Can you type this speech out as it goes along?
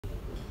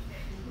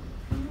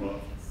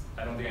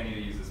don't think I need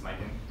to use this mic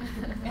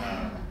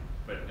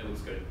but it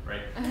looks good,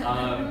 right?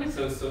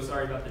 So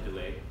sorry about the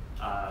delay.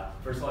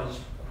 First of all, I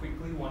just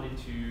quickly wanted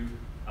to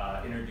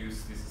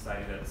introduce the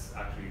society that's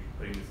actually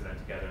putting this event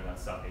together, and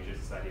that's South Asia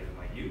Society at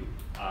NYU.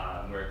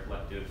 We're a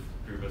collective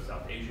group of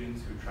South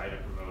Asians who try to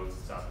promote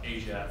South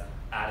Asia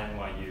at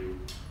NYU.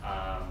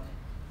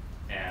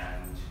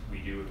 And we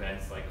do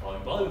events like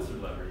calling Bollywood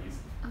celebrities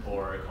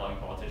or calling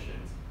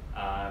politicians.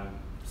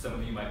 Some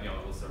of you might be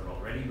on the list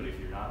already, but if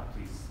you're not,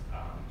 please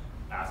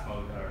ask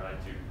Malhotra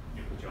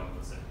to put you on the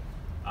list.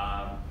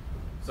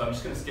 So I'm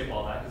just going to skip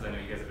all that because I know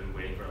you guys have been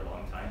waiting for a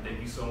long time.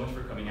 Thank you so much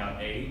for coming out,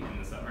 A, in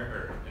the summer,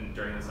 or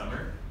during the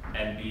summer,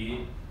 and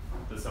B,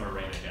 the summer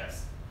rain, I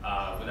guess.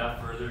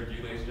 Without further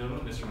ado, ladies and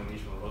gentlemen, Mr.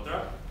 Manish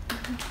Malhotra.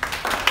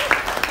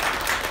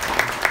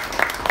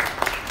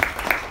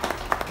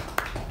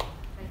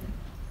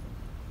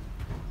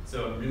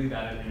 So I'm really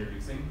bad at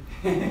introducing.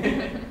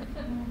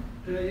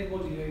 Did I able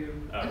to hear you?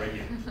 Right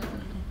here.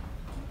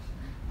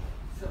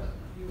 So,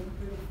 you want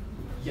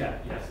to Yeah,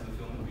 so the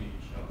film will be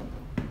shown.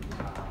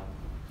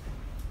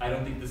 I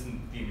don't think this is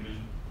the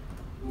individual.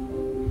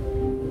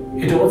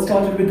 It all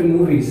started with the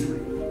movies.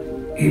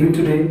 Even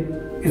today,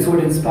 it's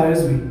what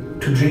inspires me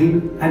to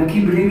dream and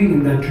keep believing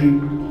in that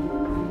dream.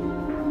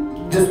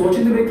 Just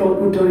watching the way cloth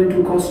would turn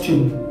into a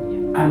costume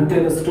and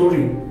tell a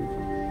story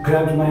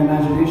grabbed my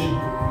imagination.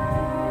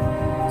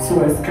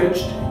 So I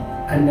sketched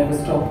and never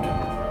stopped.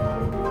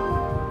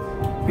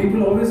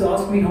 People always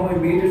ask me how I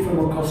made it from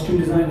a costume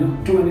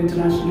designer to an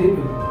international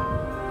label.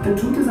 The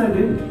truth is I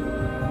didn't.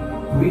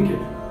 We did.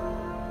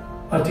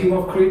 A team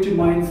of creative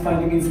minds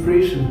finding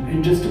inspiration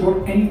in just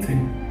about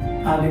anything,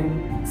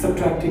 adding,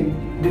 subtracting,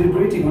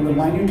 deliberating on the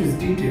minutest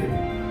detail,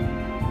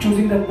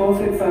 choosing that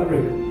perfect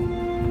fabric,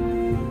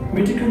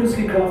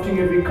 meticulously crafting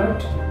every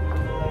cut,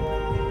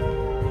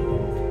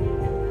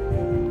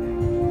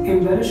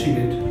 embellishing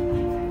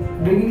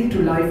it, bringing it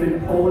to life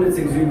in all its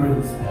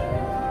exuberance.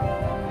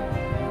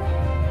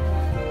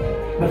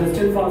 But it's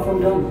still far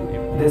from done.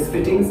 There's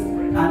fittings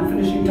and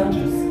finishing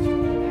touches.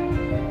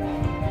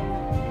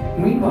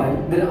 Meanwhile,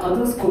 there are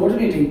others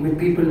coordinating with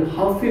people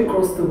halfway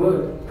across the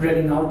world,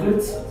 renting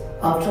outlets.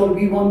 After all,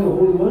 we want the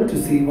whole world to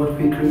see what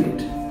we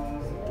create.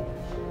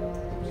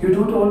 You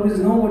don't always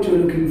know what you're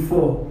looking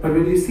for, but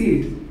when you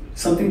see it,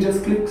 something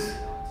just clicks.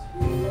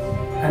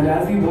 And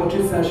as we watch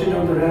it sashay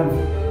down the ramp,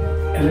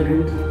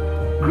 elegant,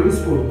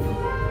 graceful,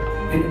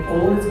 in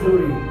all its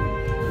glory,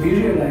 we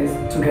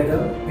realize together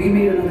we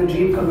made another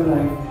dream come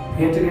alive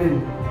yet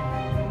again.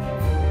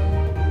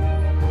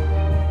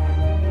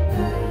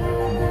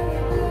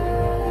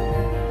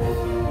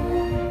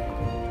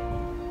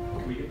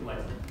 Can we get the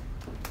lights?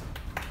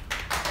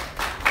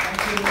 Thank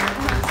you very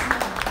much.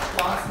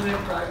 Last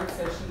minute private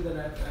session that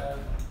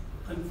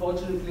I,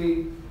 unfortunately,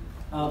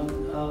 I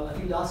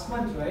think last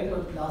month, right?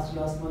 Or last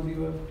month we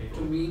were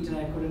to meet and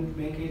I couldn't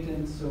make it,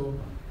 and so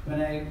when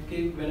I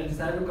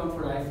decided to come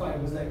for IFA, I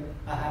was like,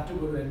 I have to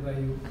go to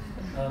NYU.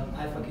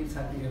 IFA keeps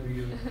happening every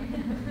year.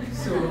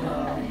 So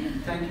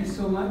thank you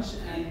so much.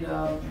 And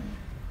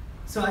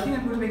so I think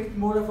I'm going to make it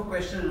more of a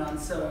question and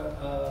answer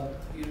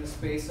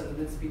space rather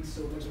than speak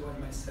so much about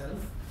myself.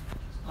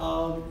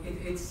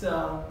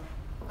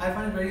 I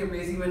find it very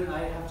amazing when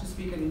I have to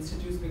speak at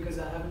institutes because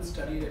I haven't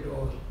studied at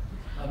all.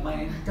 My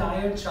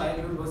entire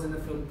childhood was in the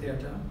film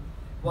theatre,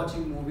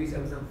 watching movies. I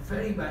was a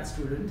very bad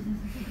student,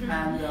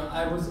 and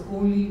I was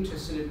only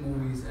interested in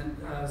movies. And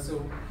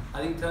so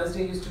I think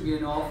Thursday used to be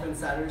an off, and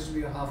Saturday used to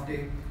be a half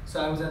day.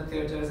 So I was at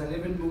theatres. I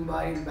live in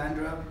Mumbai, in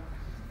Bandra,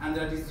 and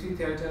there are these 3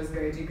 theatres: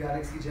 Gaiety,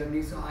 Galaxy,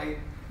 Germany. So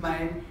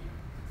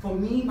for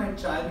me, my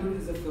childhood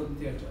is a film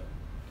theatre,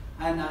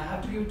 and I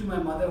have to give it to my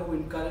mother who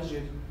encouraged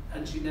it,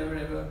 and she never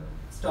ever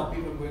stopped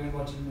me from going and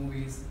watching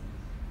movies.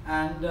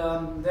 And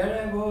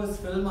there I was,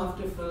 film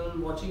after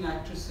film, watching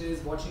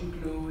actresses, watching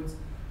clothes,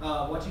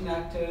 watching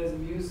actors,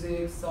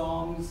 music,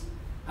 songs.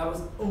 I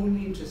was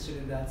only interested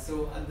in that.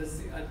 So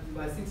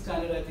by 6th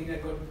standard, I think I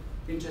got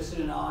interested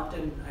in art,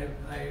 and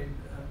I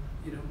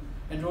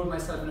enrolled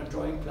myself in a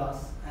drawing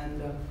class,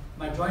 and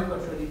my drawing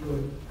got really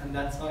good, and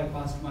that's how I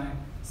passed my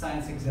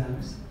science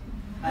exams.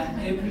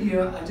 And every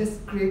year, I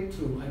just scraped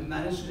through. I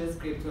managed to just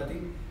scrape through. I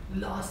think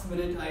last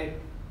minute, I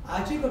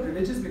actually got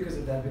religious because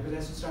of that, because I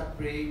used to start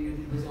praying, and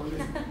it was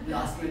always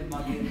last minute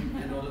money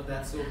and all of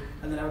that. So,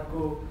 and then I would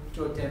go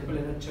to a temple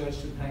and a church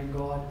to thank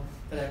God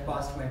that I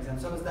passed my exam.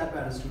 So I was that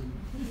bad a student.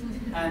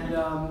 And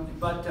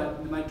but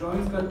my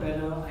drawings got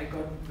better. I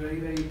got very,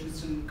 very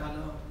interested in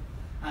color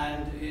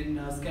and in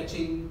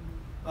sketching,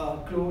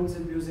 clothes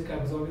and music. I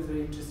was always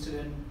very interested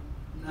in.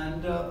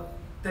 And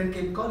then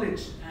came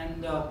college,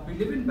 and we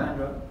live in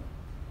Bandra,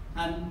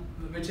 and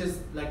which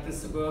is like the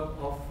suburb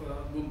of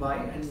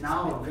Mumbai, and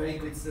now a very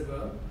good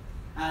suburb.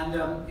 And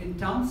in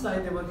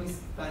townside there were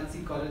these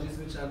fancy colleges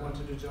which I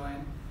wanted to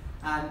join,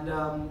 and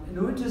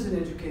no interest in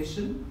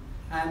education,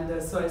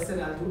 and so I said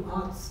I'll do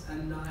arts,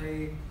 and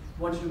I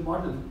wanted to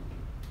model,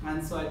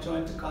 and so I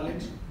joined the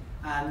college,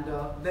 and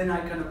then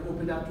I kind of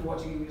opened up to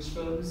watching English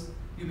films.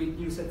 You meet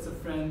new sets of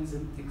friends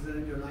and things,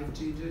 and your life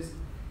changes,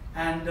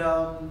 and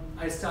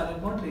I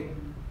started modeling.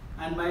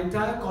 And my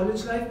entire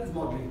college life is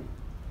modeling.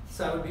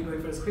 So I would be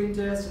going for a screen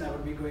test, and I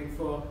would be going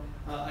for,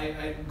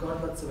 I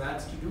got lots of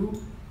ads to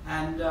do.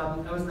 And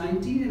I was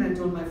 19 and I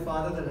told my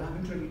father that I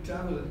haven't really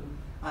traveled.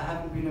 I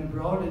haven't been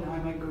abroad, and how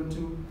am I going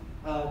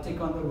to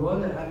take on the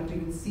world? I haven't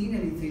even seen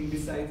anything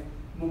besides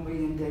Mumbai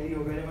and Delhi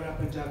or wherever our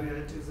Punjabi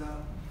relatives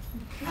are.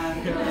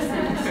 And so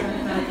said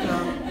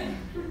that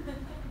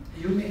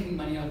you're making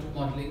money out of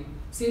modeling,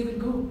 save and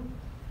go.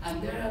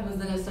 And there I was,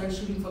 then I started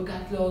shooting for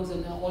catalogs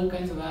and all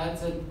kinds of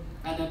ads, and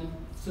then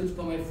so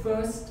for my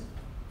first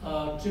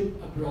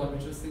trip abroad,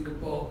 which was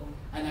Singapore,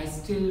 and I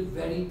still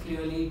very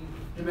clearly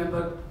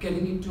remember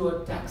getting into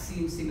a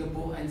taxi in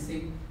Singapore and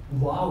saying,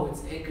 wow,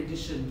 it's air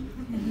conditioned.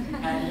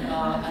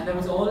 And that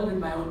was all with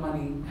my own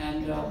money.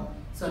 And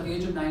so at the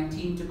age of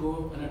 19 to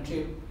go on a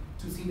trip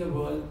to see the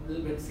world, a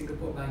little bit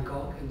Singapore,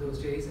 Bangkok in those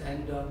days,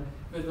 and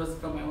it was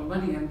from my own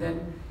money. And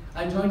then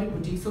I joined a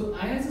boutique. So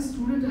I as a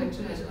student,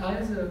 actually,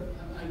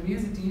 me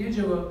as a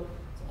teenager was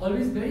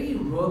always very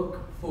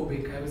work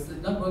phobic. I was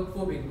not work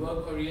phobic,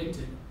 work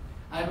oriented.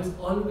 I was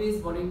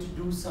always wanting to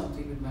do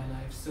something with my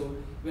life. So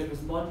it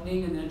was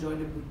modeling, and then I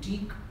joined a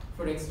boutique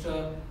for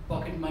extra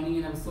pocket money,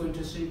 and I was so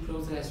interested in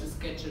clothes that I used to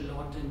sketch a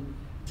lot and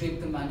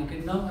drape the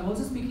mannequin. Now I'm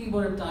also speaking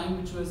about a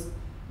time which was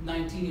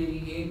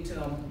 1988,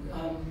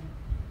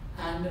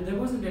 and there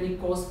wasn't any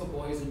course for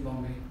boys in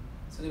Bombay.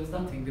 So there was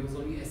nothing. There was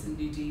only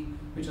SNDT,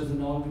 which was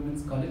an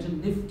all-women's college,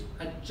 and NIFT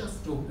had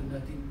just opened, I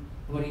think,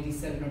 about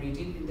 87 or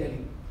 88 in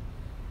Delhi.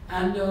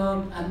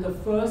 And the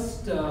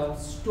first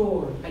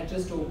store had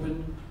just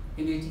opened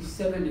in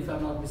 87, if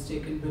I'm not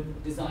mistaken,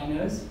 with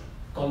designers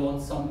called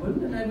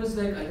Ensemble. And I was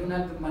like, I don't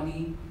have the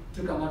money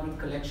to come out with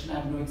collection. I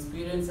have no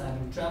experience. I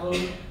haven't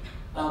traveled.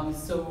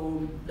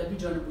 So let me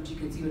join a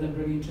boutique and see whether I'm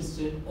really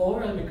interested,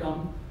 or I'll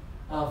become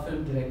a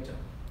film director.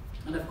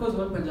 And of course,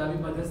 all Punjabi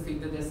mothers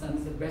think that their son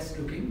is the best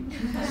looking.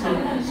 So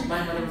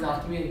my mother was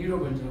after me a hero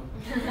banjo.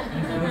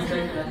 And I was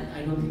like,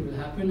 I don't think it will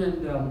happen.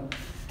 And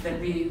let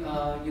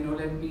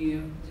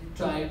me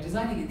try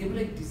designing it. They were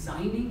like,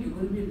 designing? You're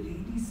going to be a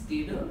lady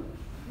stater?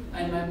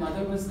 And my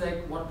mother was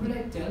like, what will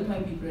I tell my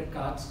people at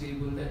cards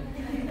table that,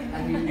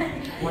 I mean,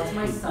 what's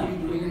my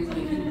son doing? He's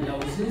making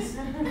blouses.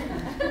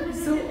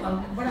 So,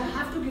 but I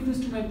have to give this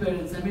to my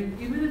parents. I mean,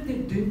 even if they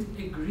didn't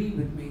agree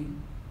with me,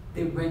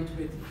 they went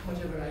with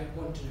whatever I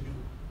wanted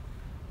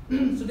to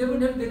do. So they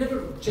never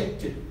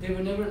objected. They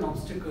were never an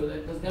obstacle.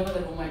 It was never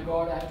like, oh my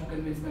God, I have to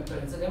convince my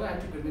parents. I never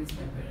had to convince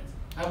my parents.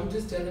 I would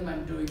just tell them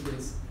I'm doing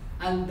this.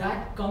 And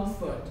that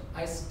comfort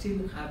I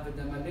still have with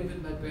them. I live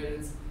with my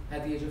parents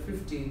at the age of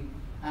 50.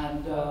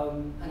 And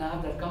I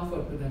have that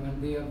comfort with them,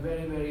 and they are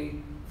very,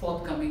 very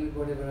forthcoming with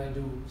whatever I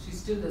do. She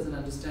still doesn't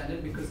understand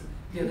it, because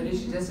the other day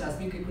she just asked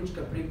me, "Kuch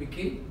kapde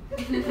bike?"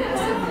 I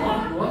said,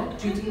 "Mom, what?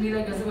 Treating me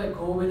like as if I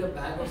go with a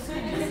bag of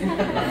suitcases."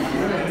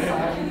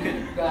 Sari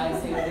guy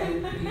saying, "Hey,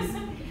 please,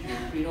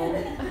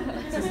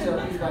 sister,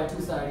 please buy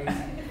 2 saris."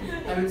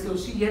 I mean, so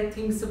she yet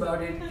thinks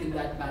about it in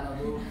that manner,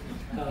 though.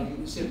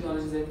 She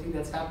acknowledges everything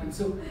that's happened.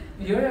 So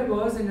here I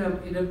was in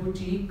a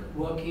boutique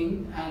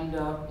working and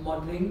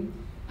modeling,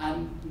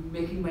 and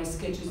making my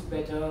sketches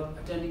better,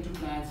 attending to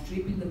clients,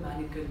 draping the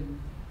mannequin,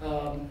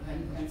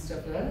 and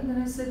stuff like that. And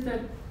then I said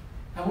that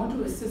I want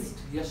to assist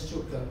Yash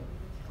Chopra,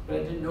 but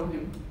I didn't know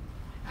him.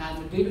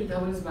 And David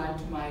Dhawan is married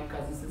to my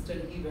cousin sister,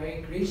 and he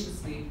very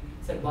graciously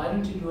said, why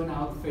don't you do an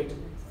outfit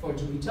for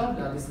Julie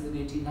Chawla? This is in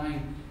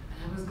 '89.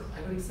 And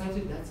I got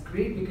excited. That's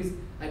great, because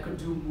I could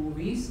do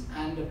movies,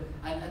 and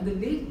the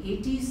late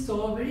 '80s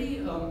saw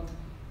very.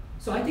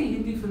 So I think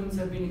Hindi films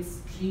have been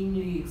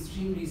extremely,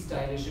 extremely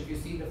stylish. If you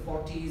see the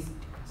 40s,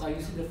 or you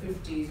see the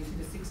 50s, you see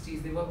the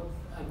 60s, they were,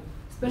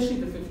 especially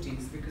the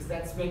 50s, because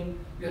that's when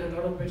you had a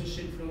lot of British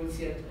influence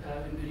yet,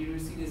 and you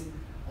see this,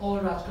 all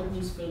Raj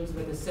Kapoor's films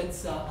where the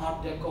sets are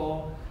art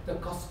decor, the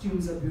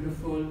costumes are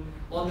beautiful,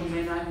 all the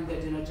men are in their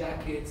dinner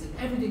jackets, and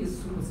everything is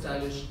super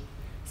stylish.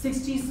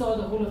 60s saw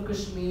the whole of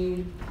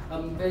Kashmir,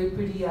 very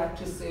pretty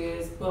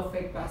actresses,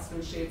 perfect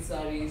pastel shade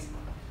saris,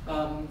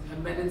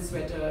 men in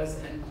sweaters,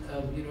 and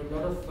a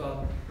lot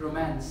of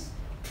romance.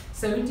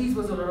 70s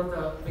was a lot of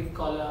the big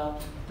collar,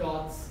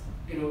 dots,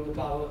 the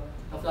flower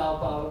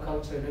power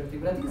culture and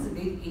everything. But I think it's the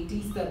late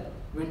 80s that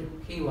went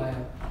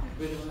haywire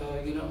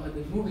with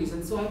the movies.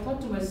 And so I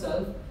thought to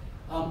myself,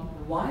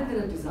 why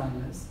there are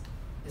designers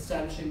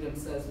establishing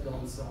themselves with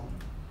ensemble?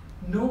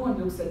 No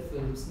one looks at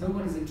films. No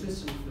one is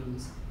interested in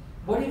films.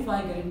 What if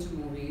I get into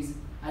movies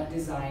and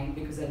design,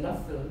 because I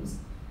love films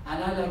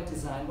and I like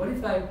design? What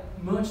if I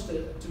merge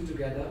the two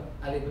together,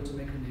 I'm able to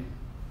make a name?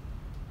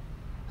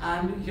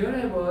 And here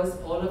I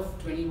was, all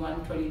of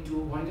 21, 22,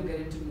 wanting to get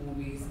into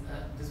movies.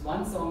 This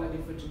one song I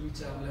did for Julie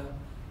Chawla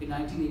in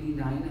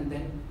 1989, and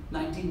then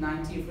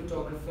 1990, a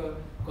photographer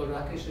called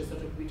Rakesh Ressa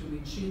took me to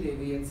meet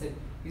Devi and said,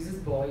 he's this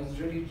boy,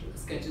 he really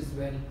sketches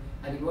well,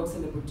 and he works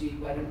in the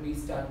boutique, why don't we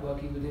start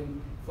working with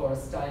him for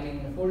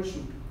styling and a photo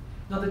shoot?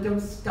 Now the term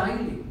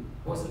styling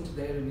wasn't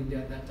there in India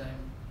at that time.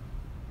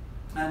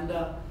 And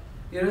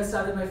here I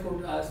started my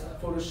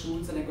photo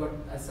shoots, and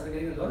I started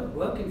getting a lot of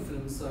work in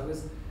films. So I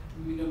was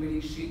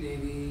Manish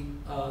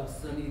Malhotra,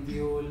 Sunny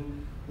Deol,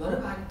 a lot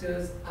of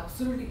actors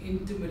absolutely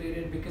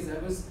intimidated because I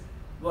was,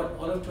 what,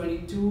 all of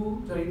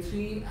 22,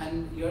 23,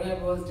 and here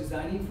I was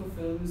designing for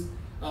films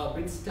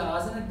with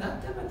stars, and at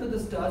that time I thought the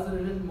stars were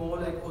a little more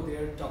like, oh,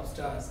 they're top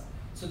stars.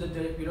 So that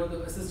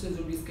the assistants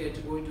would be scared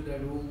to go into their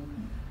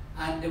room,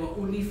 and there were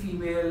only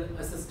female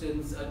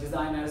assistants,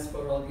 designers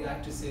for all the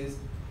actresses.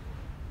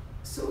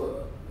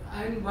 So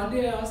one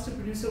day I asked a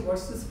producer,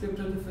 what's the script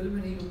of the film,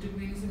 and he looked at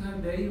me and he said, how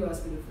dare you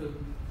ask me to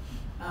film?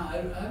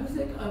 I was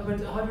like, but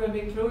how do I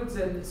make clothes?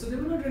 And so they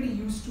were not really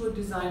used to a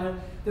designer.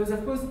 There was,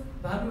 of course,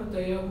 Bhanu,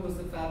 who was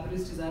the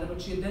fabulous designer,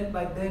 but she had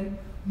by then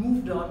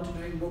moved on to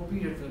doing more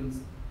period films.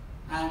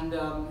 And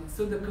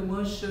so the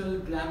commercial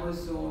glamour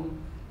zone,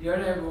 here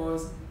I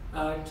was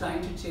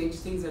trying to change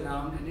things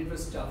around, and it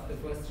was tough. The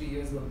first 3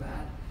 years were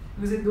bad.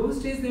 Because in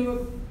those days,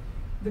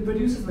 the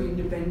producers were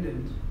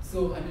independent.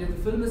 So, I mean, if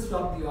the film is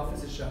flopped, the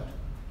office is shut.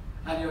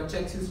 And your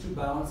checks used to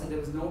bounce, and there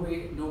was no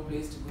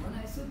place to go. And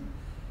I said,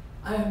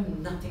 I have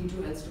nothing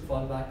else to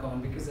fall back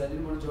on because I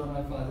didn't want to join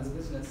my father's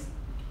business.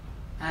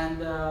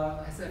 And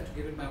I said, I have to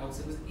give it my all.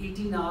 So it was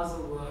 18 hours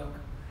of work.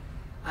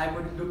 I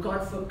would look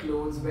out for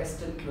clothes,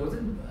 Western clothes,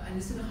 and I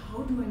said, how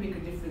do I make a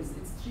difference?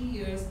 It's 3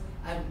 years,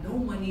 I have no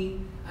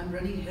money, I'm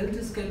running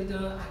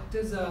helter-skelter,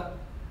 actors are,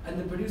 and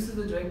the producers,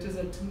 the directors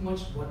are too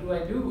much, what do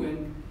I do?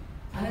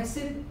 And I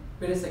said,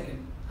 wait a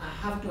second, I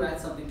have to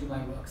add something to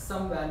my work,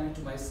 some value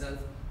to myself.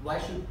 Why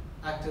should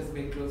actors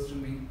make clothes to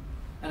me?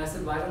 And I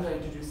said, why don't I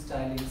introduce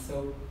styling?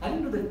 So I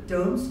didn't know the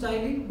term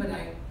styling, but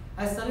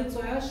I started,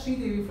 so I asked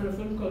Sridevi for a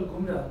film called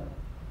Gumra,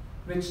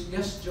 which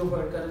Yash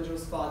Johar, Karan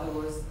Johar's father,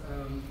 was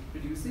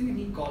producing, and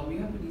he called me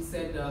up and he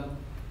said,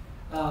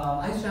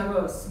 I used to have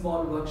a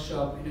small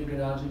workshop in a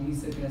garage, and he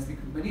said, can I speak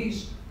with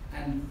Manish?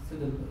 And so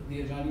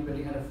the Ajani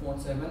building had a phone,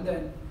 so I went there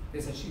and they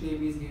said,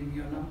 Sridevi's gave me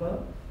your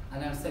number,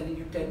 and I'm sending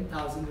you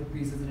 10,000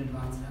 rupees as an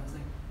advance. And I was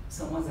like,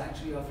 someone's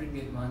actually offering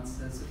me advance,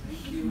 so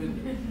thank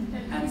you.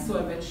 And so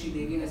I met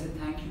Sridevi and I said,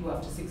 thank you.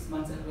 After 6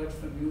 months I heard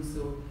from you,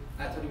 so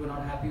I thought you were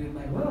not happy with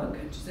my work.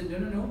 And she said,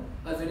 no,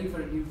 I was waiting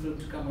for a new film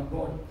to come on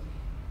board.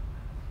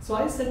 So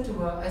I said to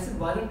her,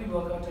 why don't we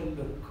work out a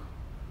look?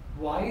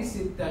 Why is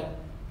it that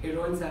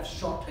heroines have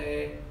short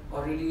hair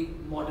or really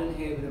modern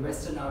hair with a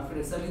Western outfit,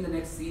 and suddenly the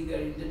next scene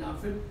they're Indian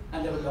outfit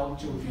and they have a long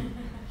choti?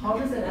 How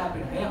does that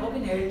happen? How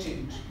can hair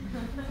change?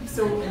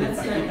 So let's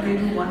like they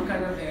do one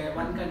kind of hair,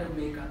 one kind of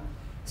makeup.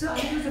 So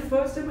it was the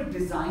first time a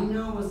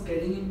designer was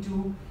getting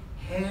into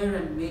hair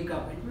and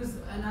makeup.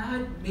 And I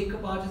had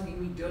makeup artists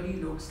giving me dirty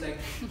looks, like,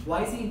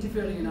 why is he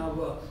interfering in our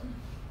work?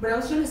 But I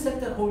was trying to set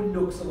that whole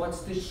look, so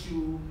what's the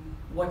shoe,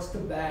 what's the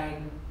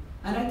bag?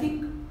 And I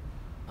think,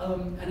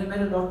 and I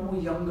met a lot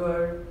more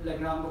younger, like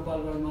Ram Gopal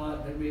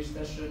Verma, Dharmesh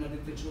Dashran,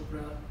 Aditya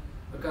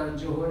Chopra, Karan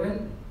Johar,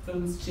 and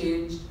films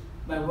changed,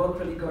 my work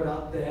really got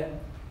out there.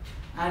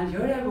 And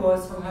here I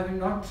was, from having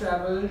not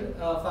traveled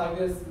 5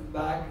 years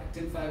back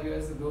till 5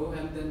 years ago,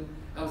 and then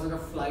I was on a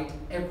flight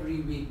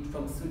every week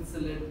from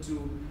Switzerland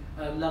to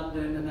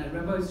London. And I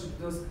remember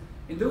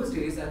in those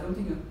days, I don't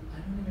even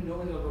know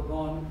when they were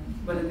born,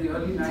 but in the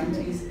early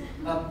 90s,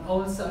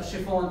 all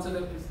chiffon.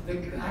 So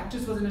the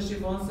actress was in a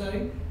chiffon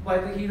sari,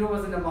 while the hero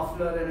was in a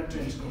muffler and a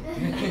trench coat.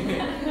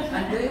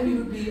 And there I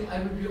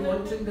would be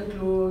altering the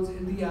clothes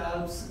in the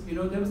Alps.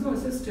 There was no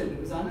assistant. It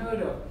was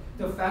unheard of.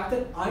 The fact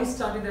that I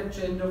started that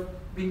trend of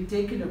being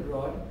taken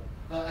abroad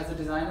as a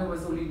designer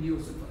was only new.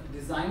 So for a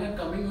designer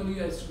coming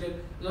only, I used to get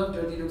a lot of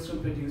dirty looks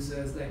from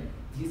producers, like,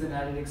 he's an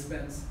added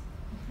expense.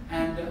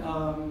 And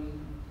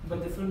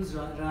but the films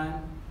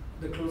ran,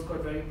 the clothes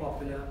got very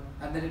popular,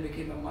 and then it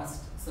became a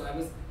must. So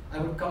I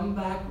would come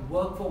back,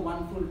 work for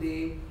one full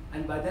day,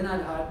 and by then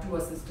I'd hired 2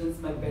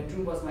 assistants. My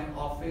bedroom was my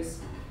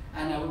office,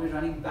 and I would be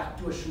running back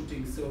to a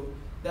shooting. So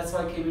that's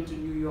why I came into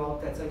New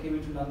York, that's why I came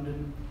into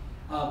London.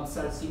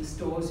 Started seeing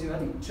stores here. I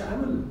think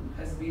travel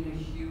has been a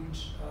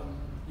huge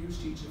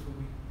teacher for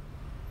me.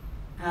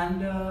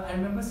 And I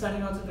remember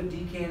starting out at the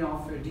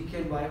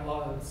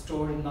DKNY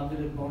store in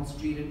London at Bond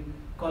Street, and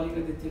calling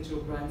Aditya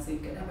Chopra and saying,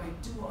 can I buy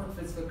 2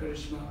 outfits for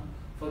Karishma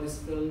for this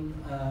film,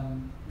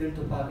 Dil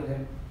To Pagal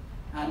Hai?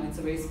 And it's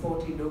a very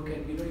sporty look,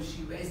 and if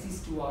she wears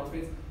these 2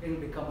 outfits, it'll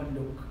become a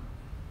look.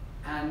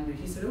 And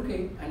he said,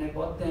 okay, and I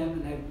bought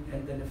them,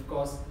 and then of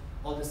course,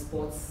 all the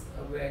sports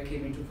where I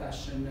came into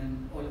fashion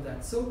and all of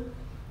that. So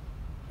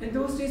in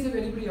those days, if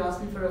anybody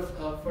asked me for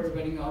a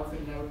wedding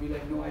outfit, and I would be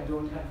like, no, I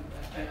don't have,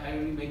 I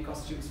only make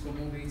costumes for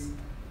movies.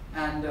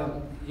 And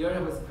here I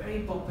was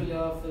very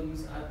popular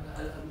films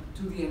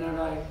to the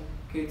NRI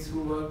kids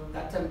who were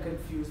that time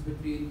confused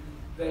between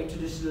very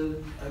traditional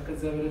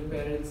conservative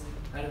parents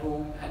at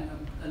home and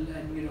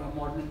a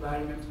modern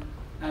environment,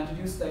 and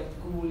introduced like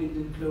cool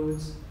Indian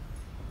clothes.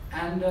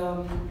 And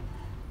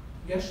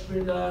Yash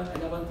Birla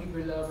and Avanti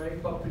Birla, very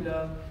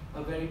popular,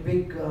 a very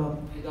big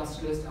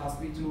industrialist, asked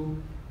me to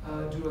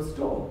do a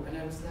store, and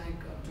I was like,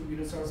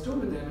 to start a store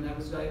with them, and I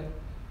was like,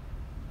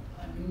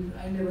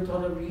 I never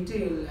thought of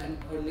retail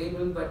or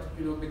label, but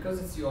because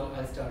it's your,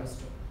 I'll start a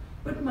store.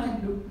 But my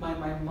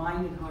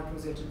mind and heart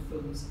was set in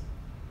films,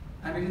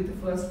 and we did the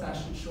first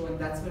fashion show, and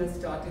that's when I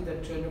started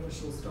that trend of a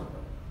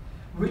showstopper,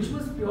 which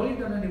was purely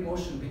done on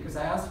emotion, because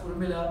I asked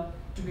Urmila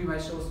to be my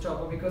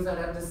showstopper because I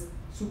had this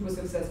super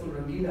successful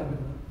Rangila with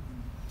her.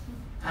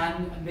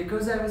 And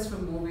because I was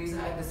from movies,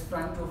 I had this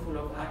front row full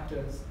of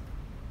actors,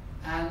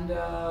 and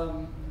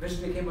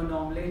which became a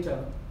norm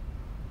later.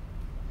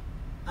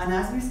 And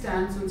as we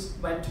stand, so it's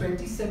my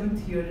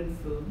 27th year in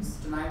films.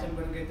 Tonight I'm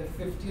going to get the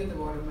 50th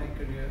award of my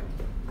career,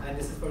 and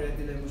this is for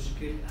Dil Hai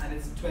Mushkil, and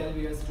it's 12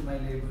 years to my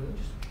label.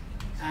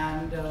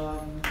 And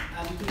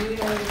today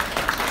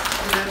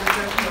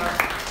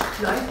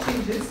life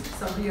changes.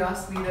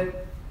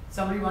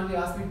 Somebody one day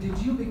asked me, did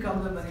you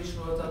become the Manish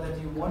Malhotra that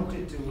you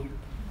wanted to?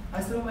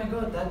 I said, oh my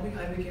God,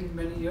 I became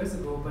many years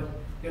ago, but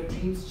your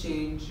dreams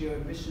change, your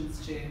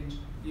ambitions change,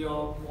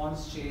 your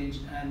wants change,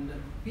 and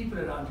people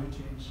around you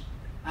change.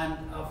 And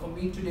for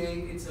me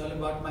today, it's all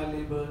about my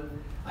label.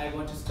 I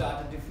want to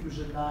start a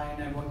diffusion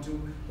line. I want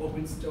to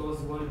open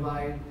stores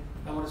worldwide.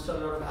 I want to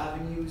start a lot of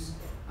avenues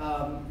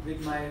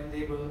with my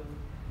label.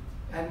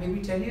 And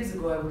maybe 10 years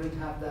ago, I wouldn't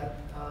have that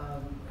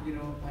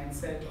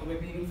mindset, or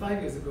maybe even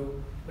 5 years ago,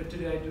 but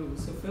today I do.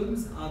 So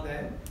films are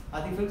there.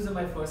 I think films are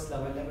my first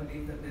love. I'll never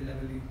leave them, they'll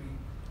never leave me,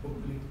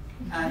 hopefully.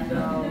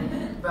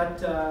 And, but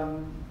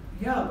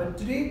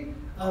today,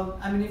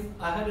 I mean, if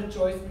I had a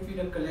choice between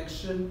a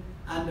collection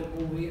and a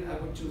movie, I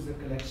would choose a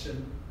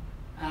collection.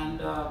 And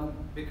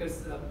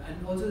because,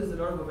 and also there's a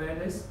lot of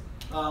awareness.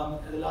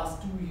 In the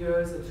last 2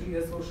 years or 3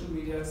 years, social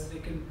media has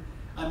taken,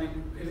 I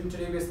mean, even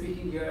today we're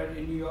speaking here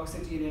in New York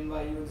City in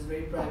NYU, this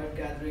very private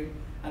gathering,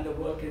 and the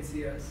world can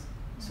see us.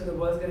 So the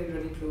world's getting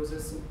really closer.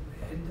 So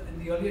in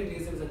the earlier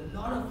days, there was a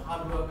lot of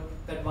hard work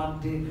that one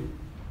did.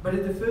 But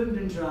if the film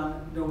didn't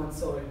run, no one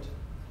saw it.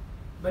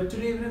 But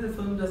today, even if the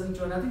film doesn't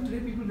run, I think today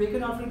people make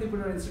an offering, they put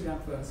it on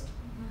Instagram first.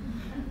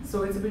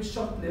 So it's a bit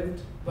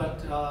short-lived,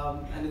 but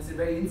and it's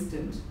very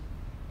instant.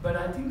 But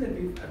I think that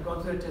I've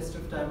gone through a test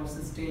of time of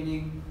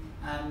sustaining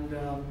and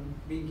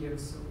being here.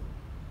 So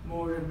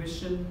more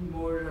ambition,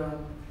 more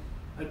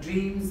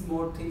dreams,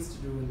 more things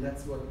to do, and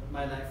that's what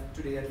my life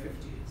today at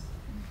 50 is.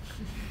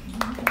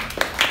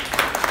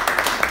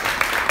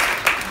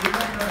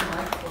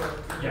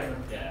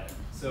 Yeah.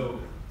 So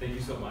thank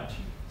you so much.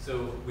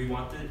 So we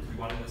wanted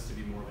this to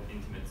be more of an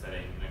intimate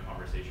setting in a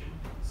conversation.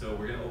 So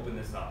we're gonna open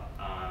this up,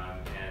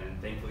 and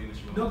thankfully,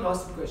 Mr. Malhotra. No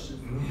gossip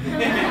questions.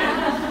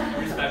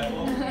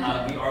 Respectful.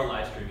 We are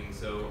live streaming,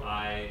 so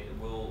I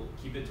will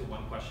keep it to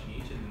one question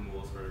each, and then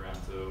we'll spread around.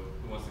 So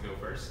who wants to go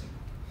first?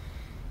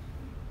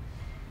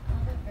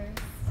 I'll go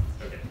first.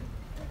 Okay.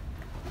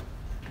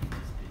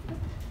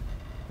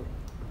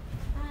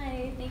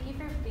 Hi, thank you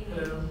for being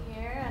Hello.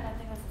 here. I don't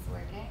think this is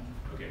working.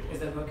 Okay. Is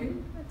that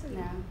working?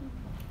 No.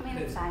 I mean,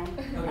 it's Yes. fine.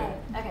 Okay.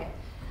 Okay.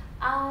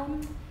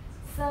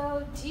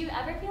 So, do you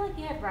ever feel like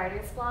you have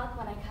writer's block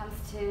when it comes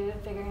to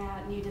figuring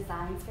out new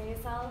designs for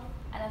yourself?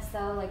 And if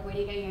so, like, where do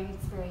you get your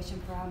inspiration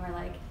from, or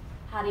like,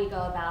 how do you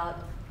go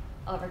about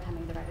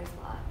overcoming the writer's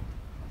block?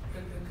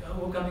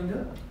 Overcoming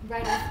the?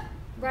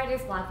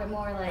 Writer's block, but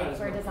more like Writer's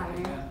for a block,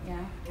 designer.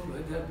 yeah. Oh,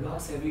 but there are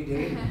blocks every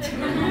day.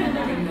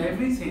 In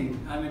everything.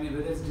 I mean,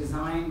 whether it's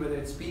design, whether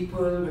it's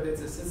people, whether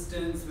it's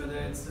assistants, whether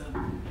it's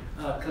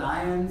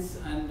clients,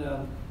 and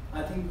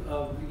I think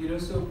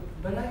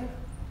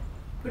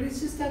but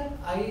it's just that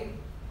I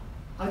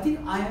think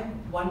I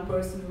am one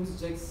person who's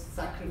just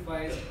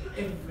sacrificed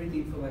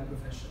everything for my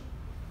profession.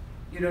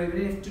 You know,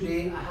 even if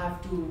today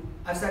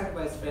I've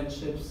sacrificed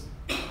friendships,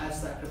 I've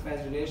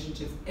sacrificed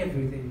relationships,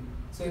 everything.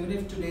 So even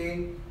if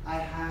today I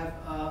have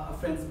a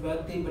friend's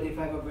birthday, but if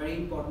I have a very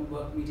important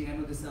work meeting, I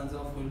know this sounds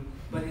awful,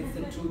 but it's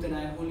the truth, and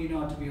I only know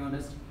how to be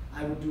honest,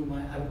 I would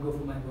go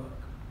for my work.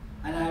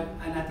 And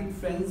I think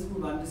friends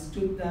who've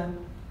understood that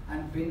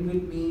and been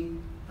with me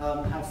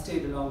have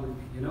stayed along with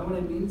me, you know what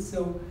I mean?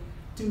 So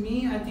to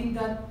me, I think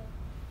that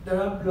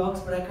there are blocks,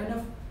 but I kind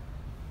of,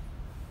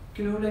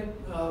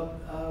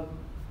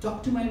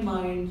 talk to my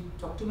mind,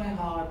 talk to my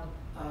heart,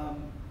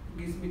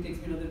 takes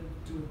me another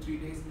 2 or 3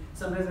 days.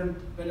 Sometimes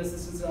when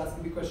assistants are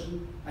asking me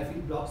questions, I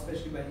feel blocked,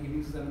 especially by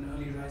evenings because I'm an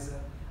early riser.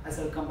 I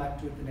say I'll come back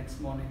to it the next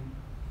morning.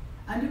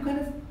 And you kind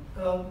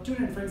of tune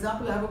in. For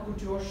example, I have a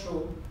couture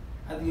show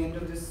at the end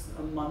of this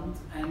month,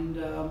 and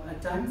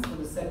at times for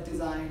the set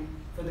design,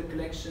 for the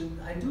collection,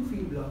 I do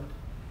feel blocked.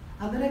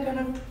 And then I kind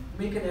of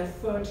make an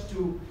effort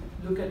to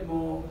look at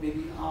more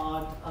maybe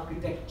art,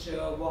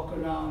 architecture, walk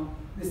around,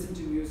 listen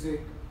to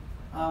music,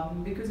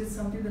 because it's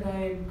something that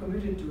I'm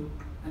committed to.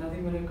 And I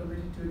think when you're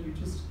committed to it, you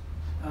just,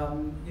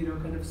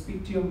 kind of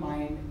speak to your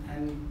mind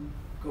and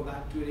go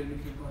back to it even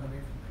if you've gone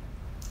away from it.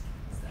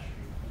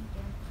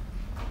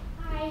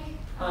 Thank you.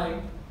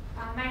 Hi.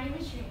 Hi. My name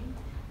is Shreen.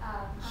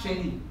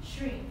 Shani.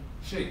 Shreen.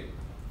 Shay.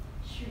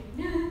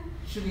 Shreen.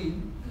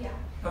 Shreen. Yeah.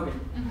 Okay.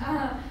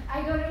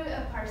 I go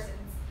to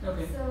Parsons.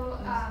 Okay. So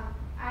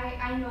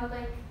I know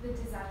like the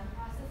design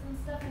process and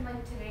stuff, and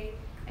like today,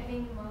 I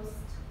think most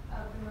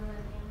of the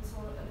millennials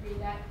will agree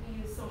that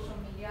we use social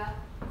media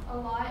a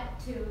lot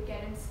to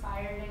get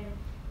inspired and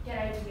get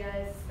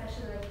ideas,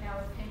 especially like now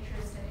with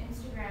Pinterest and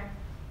Instagram.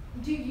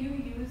 do you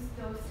use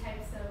those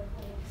types of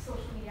like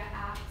social media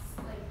apps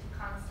like to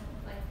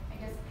constantly like I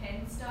guess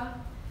pin stuff?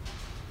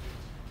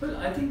 Well,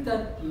 I think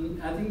that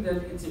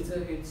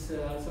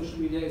social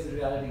media is a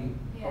reality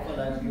of our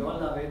lives. We all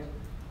love it,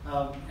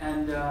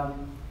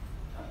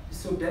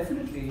 so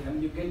definitely, I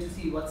mean, you get to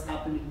see what's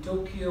happened in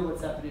Tokyo,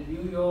 what's happened in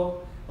New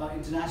York,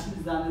 international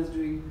designers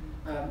doing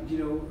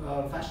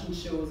fashion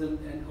shows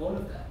and all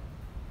of that.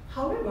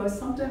 However,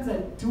 sometimes I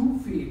do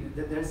feel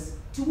that there's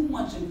too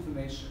much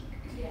information,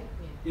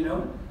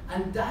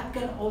 and that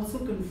can also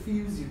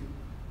confuse you.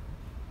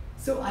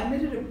 So I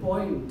made it a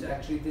point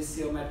actually this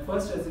year, my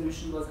first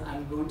resolution was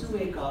I'm going to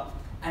wake up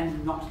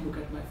and not look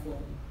at my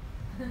phone.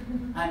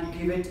 And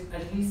give it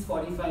at least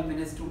 45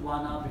 minutes to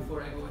 1 hour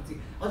before I go and see.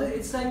 Although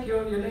it's like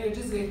you're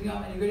just waking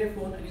up and you get your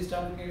phone and you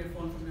start looking at your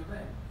phone from your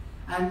bed.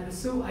 And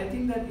so I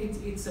think that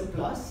it's a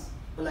plus,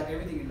 but like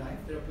everything in life,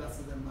 there are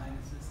pluses and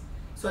minuses.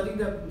 So I think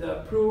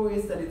the pro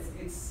is that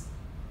it's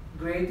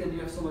great and you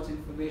have so much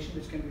information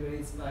which can be very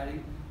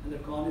inspiring. And the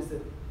con is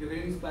that you're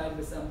getting inspired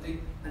by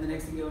something and the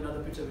next thing you have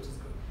another picture which is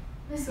good.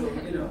 So,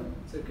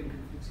 so it can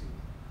confuse you.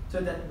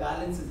 So that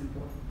balance is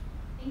important.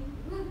 Thank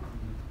you.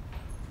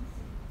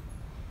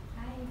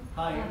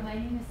 Hi. My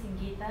name is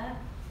Sangeeta.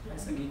 Hi,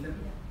 Sangeeta.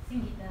 Yeah,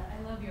 Sangeeta,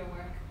 I love your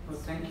work.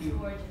 Thank It's you.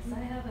 gorgeous. I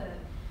have a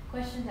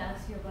question to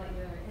ask you about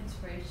your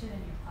inspiration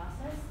and your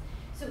process.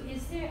 So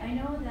is there, I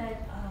know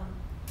that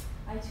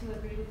I too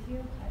agree with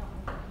you. I don't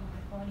like looking at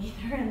my phone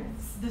either and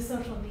the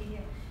social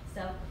media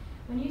stuff.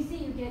 When you say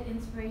you get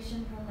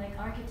inspiration from like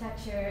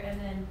architecture and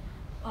then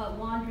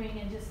wandering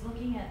and just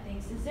looking at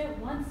things, is there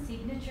one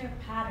signature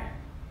pattern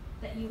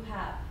that you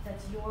have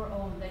that's your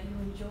own, that you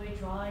enjoy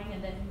drawing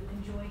and that you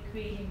enjoy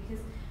creating?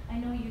 Because I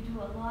know you do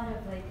a lot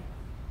of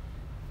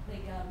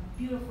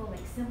beautiful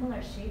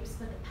similar shapes,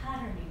 but the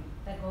patterning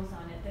that goes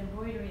on it, the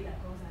embroidery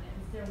that goes on it,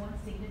 is there one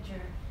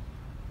signature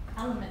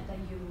element that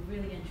you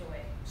really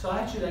enjoy? So I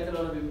actually like a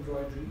lot of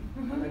embroidery.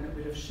 I like a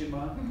bit of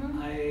shimmer.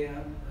 I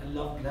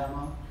love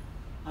glamour.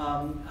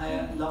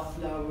 I love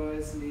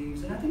flowers,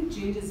 leaves, and I think it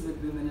changes with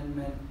women and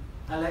men.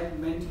 I like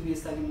men to be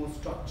slightly more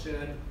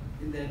structured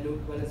in their look,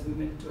 whereas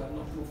women to have a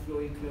lot more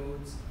flowy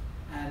clothes.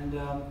 And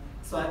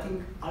so I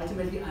think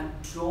ultimately I'm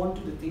drawn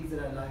to the things that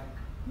I like,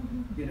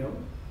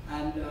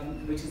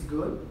 and which is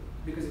good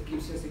because it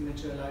keeps your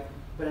signature alive,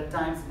 but at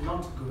times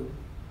not good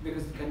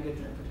because it can get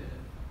repetitive.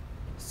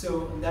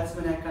 So that's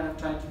when I kind of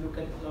try to look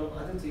at a lot of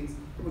other things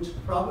which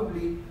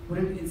probably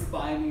wouldn't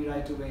inspire me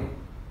right away.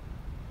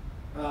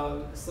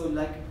 So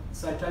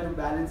I try to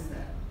balance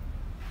that.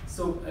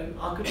 So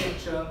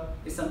architecture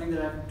is something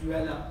that I've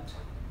developed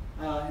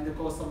in the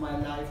course of my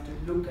life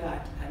to look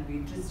at and be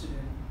interested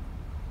in.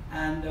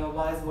 And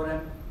whereas what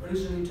I'm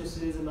originally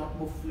interested in is a lot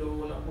more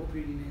flow, a lot more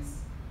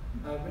prettiness,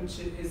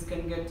 which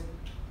can get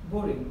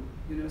boring.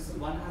 So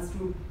one has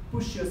to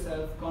push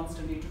yourself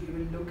constantly to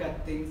even look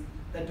at things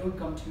that don't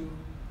come to you.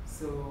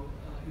 So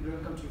it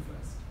don't come to you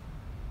first.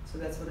 So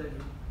that's what I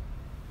do.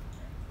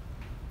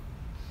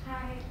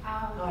 Hi,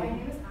 my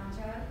name is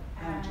Anja,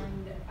 and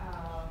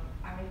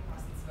I'm in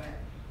Boston Sweat.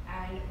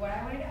 And what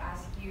I wanted to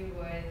ask you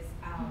was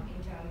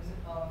in terms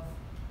of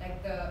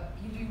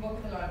you do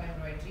work with a lot of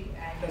embroidery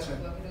and That's you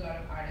right. work with a lot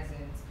of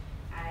artisans,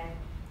 and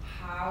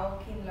how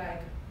can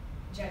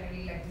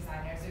generally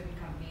designers or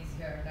companies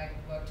here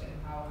work to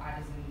empower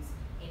artisans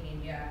in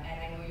India? And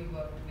I know you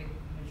worked with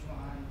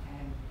Mijuan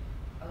and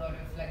a lot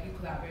of you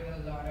collaborate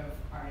with a lot of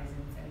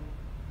artisans, and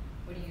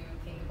what do you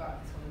think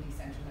about this whole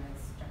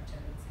decentralized structure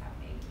that's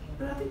happening?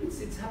 But I think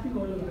it's happening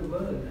all over the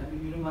world. I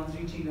mean, one's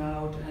reaching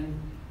out and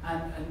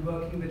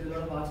working with a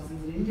lot of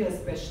artisans in India,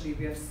 especially.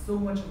 We have so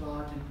much of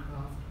art and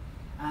craft,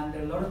 and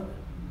there are a lot of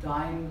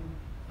dying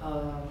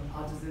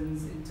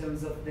artisans in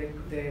terms of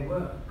their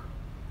work,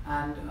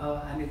 and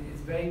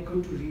it's very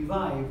good to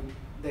revive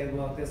their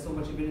work. There's so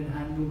much even in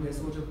handloom. There's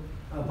so much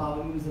of power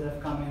looms that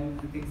have come in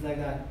and things like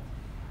that.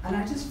 And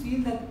I just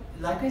feel that,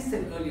 like I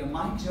said earlier,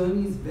 my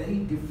journey is very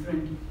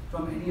different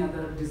from any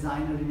other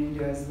designer in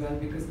India as well,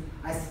 because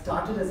I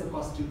started as a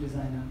costume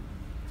designer.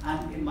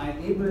 And my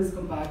label is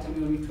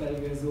comparatively only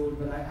 12 years old,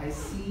 but I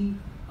see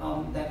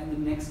that in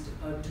the next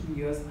 2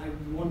 years, I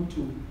want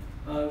to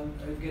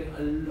get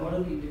a lot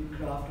of Indian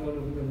craft all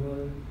over the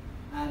world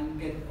and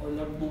get a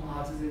lot more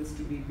artisans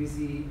to be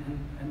busy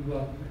and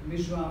work.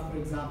 Mijuan, for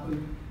example,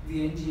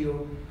 the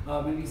NGO,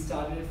 when we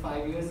started it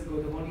 5 years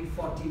ago, there were only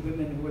 40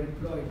 women who were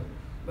employed.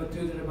 But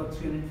today there are about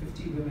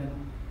 350 women,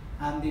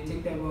 and they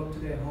take their work to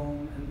their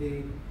home,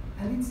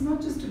 and it's not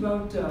just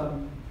about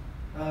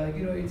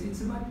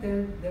it's about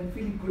them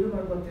feeling good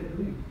about what they're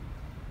doing.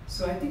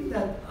 So I think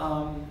that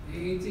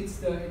it's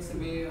the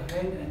way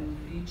ahead, and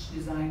each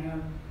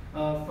designer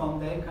from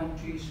their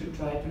country should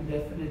try to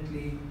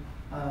definitely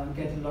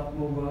get a lot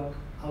more work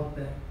out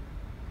there.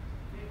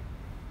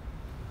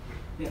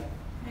 Yeah.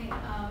 Hi,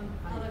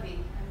 Pallavi.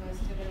 I'm a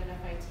student at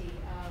FIT.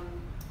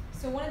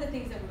 So one of the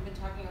things that we've been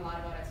talking a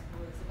lot about at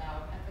school is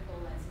about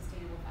ethical and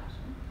sustainable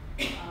fashion,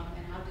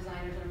 and how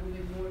designers are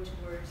moving more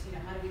towards,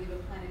 how do we leave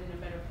a planet in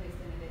a better place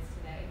than it is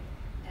today.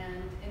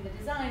 And in the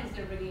designs,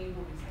 they're bringing in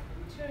more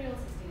recycled materials,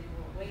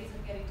 sustainable ways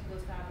of getting to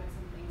those fabrics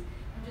and things.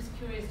 I'm just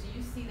curious, do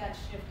you see that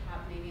shift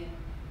happening in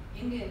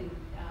Indian?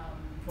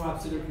 Oh,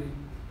 absolutely.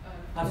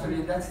 uh,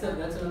 Absolutely. That's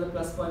another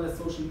plus point that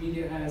social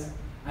media has,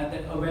 and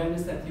that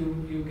awareness that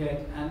you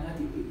get. And I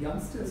think the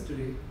youngsters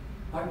today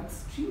are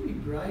extremely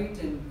bright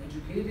and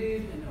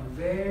educated and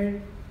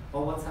aware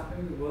of what's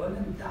happening in the world,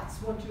 and that's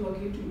what you are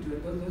catering to.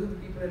 And those are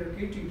the people that are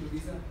catering to.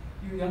 These are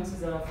you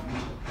youngsters are our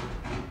future.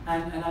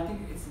 And I think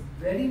it's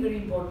very, very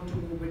important to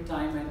move with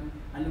time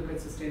and look at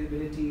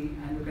sustainability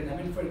and look at, I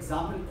mean, for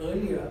example,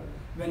 earlier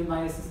when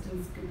my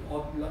assistants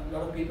or a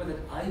lot of paper that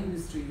I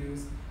used to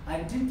use, I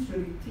didn't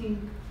really think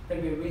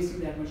that we were wasting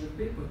that much of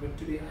paper, but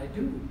today I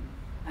do.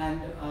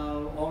 And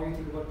or you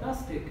think about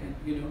plastic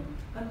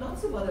and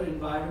lots of other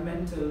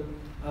environmental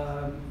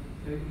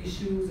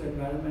issues,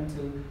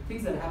 environmental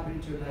things that happen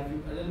in your life,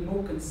 you're a little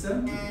more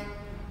concerned to.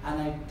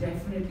 And I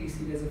definitely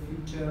see it as a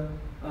future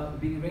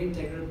being a very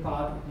integral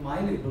part of my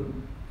label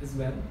as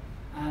well,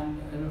 and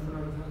for a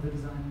lot of other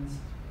designers.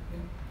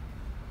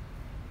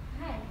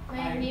 Hi,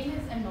 my Hi. name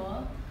is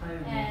Anmol, Hi,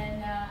 Anmol.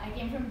 and I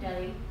came from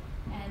Delhi,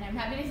 and I'm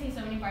happy to see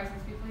so many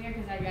Parsons people here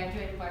because I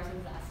graduated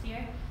Parsons last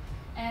year.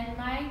 And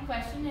my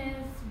question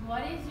is,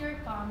 what is your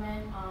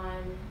comment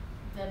on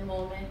the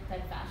moment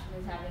that fashion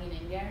is having in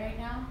India right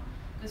now?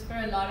 Because for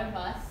a lot of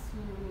us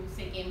who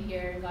say came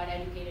here, got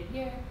educated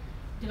here,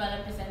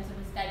 developed a sense of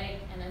aesthetic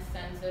and a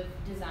sense of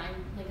design,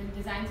 like a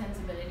design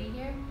sensibility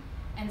here,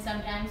 and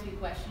sometimes we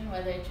question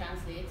whether it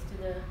translates to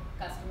the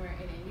customer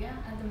in India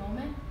at the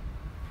moment.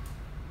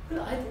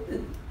 Well, I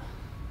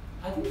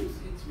think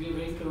we're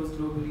very close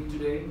globally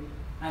today,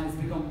 and it's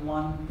become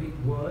one big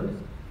world.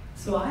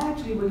 So I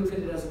actually will look at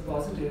it as a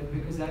positive,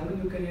 because I will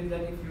look at it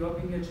that if you are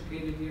being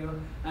educated here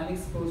and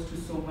exposed to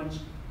so much,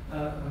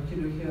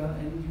 here,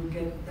 and you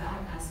get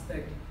that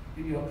aspect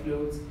in your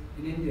clothes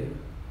in India,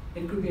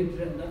 it could be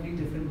a lovely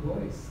different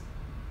voice.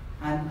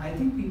 And I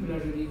think people are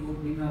really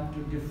opening up to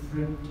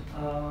different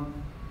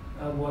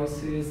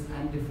voices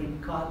and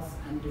different cuts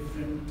and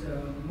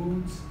different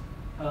moods.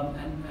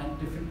 And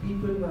different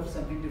people who have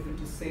something different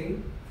to say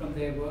from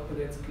their work,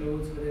 whether it's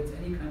clothes, whether it's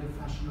any kind of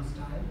fashion or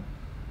style.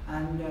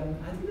 And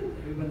I think that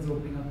everyone's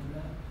opening up to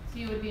that. So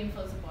you would be in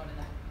full support of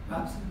that?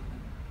 Absolutely.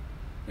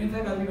 In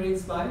fact, I'll be very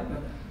inspired by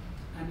that.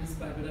 I'm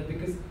inspired by that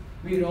because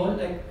we're all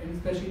like, and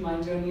especially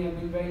my journey, I've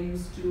been very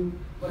used to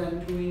what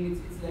I'm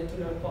doing. It's led to a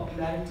lot of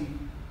popularity.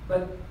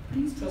 But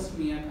please trust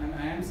me, I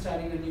am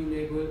starting a new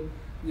label,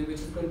 which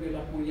is going to be a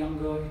lot more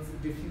younger. It's a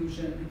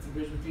diffusion, it's a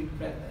bridge between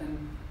breadth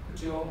and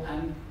couture,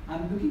 and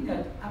I'm looking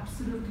at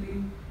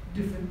absolutely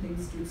different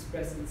things to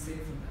express and say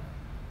from that.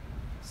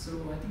 So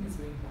I think it's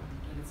very important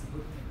and it's a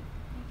good thing.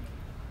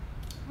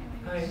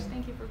 Hi, Manish.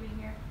 Thank you for being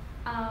here.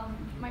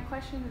 My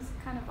question is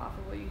kind of off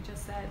of what you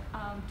just said.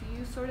 Do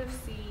you sort of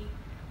see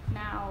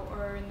now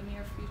or in the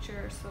near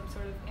future some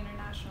sort of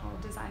international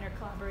designer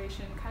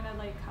collaboration, kind of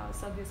like how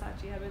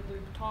Sabyasachi had with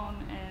Louis Vuitton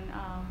and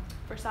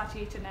Versace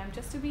H&M,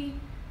 just to be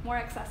more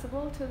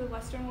accessible to the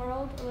Western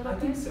world a little bit? I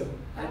think so.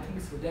 I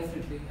think so,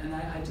 definitely. And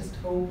I just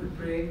hope and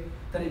pray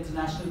that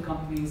international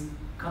companies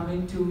come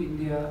into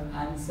India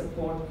and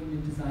support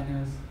Indian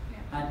designers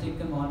and take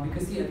them on.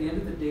 Because see, at the end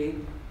of the day,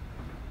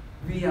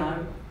 we are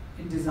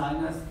in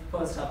designers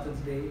first half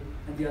of the day,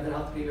 and the other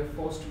half of the day we're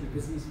forced to be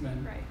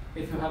businessmen. Right.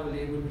 If you have a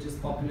label which is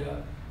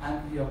popular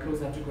and your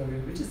clothes have to go away,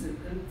 which is,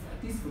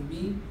 at least for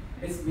me,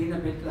 it's been a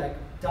bit like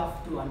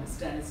tough to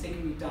understand. It's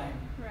taking me time.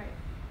 Right.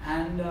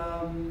 And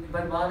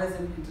but whereas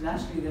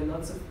internationally there are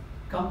lots of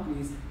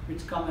companies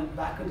which come and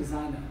back a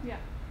designer. Yeah.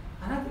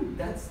 And I think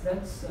that's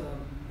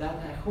that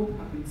I hope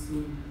happens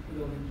soon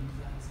with all Indian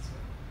designers as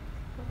well.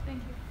 Well,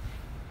 thank you.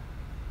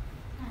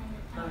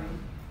 Hi,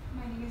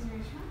 my name is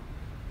Rishma,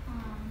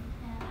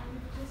 and I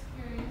was just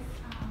curious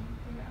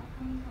for your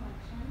upcoming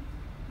collection.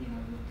 You know,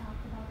 we've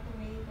talked about the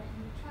way that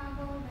you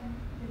traveled and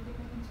the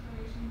different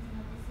inspirations in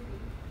every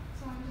city.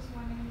 So I'm just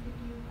wondering if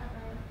you've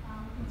ever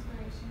found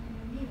inspiration in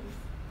the muse,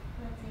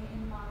 let's say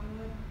in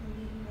Bollywood, the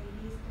leading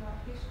ladies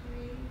throughout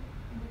history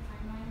and the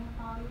timeline of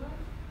Bollywood.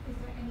 Is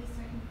there any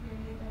certain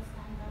period that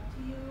stands out to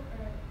you,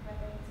 or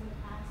whether it's in the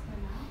past or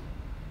now?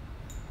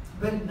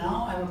 Well, now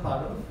I'm a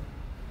part of.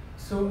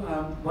 So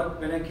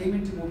when I came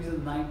into movies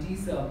in the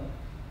 90s,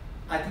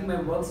 I think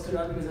my work stood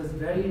out because I was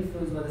very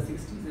influenced by the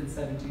 60s and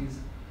 70s.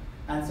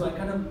 And so I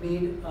kind of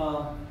made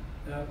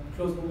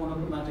clothes more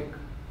monochromatic.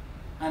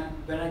 And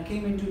when I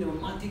came into, they were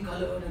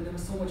multicolored and there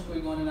was so much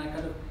going on, and I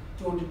kind of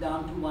toned it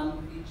down to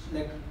one each,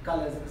 like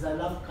colors, because I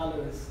love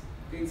colors.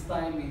 They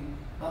inspire me.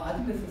 I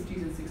think the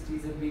 50s and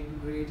 60s have been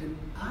great. And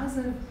as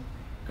I've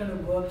kind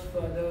of worked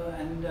further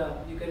and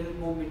you get a little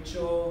more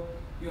mature,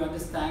 you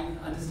understand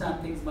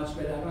things much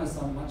better. I know I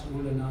sound much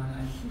older now,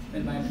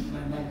 and my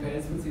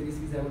parents would say these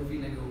things, I would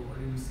feel like, oh, what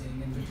are you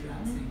saying, and what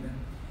you're saying them.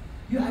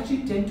 You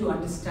actually tend to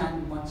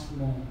understand much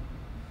more.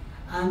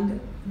 And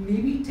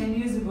maybe 10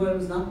 years ago I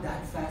was not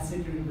that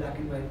fascinated in black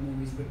and white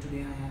movies, but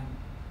today I am.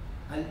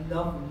 I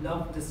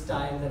love the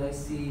style that I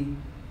see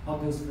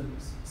of those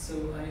films.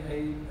 So I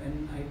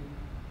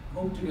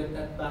hope to get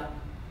that back.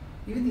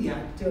 Even the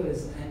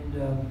actors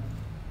and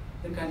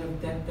the kind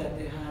of depth that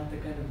they had, the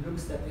kind of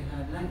looks that they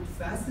had. And it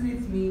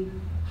fascinates me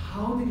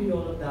how they did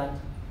all of that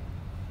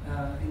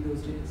in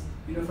those days.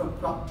 You know, from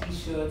crop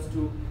t-shirts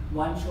to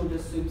one-shoulder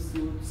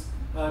swimsuits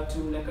to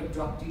like a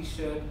drop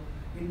t-shirt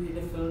in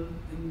a film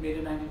made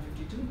in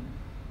 1952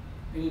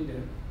 in India.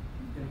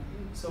 You know.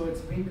 So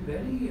it's been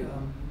very,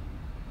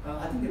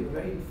 I think they were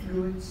very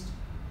influenced,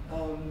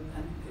 and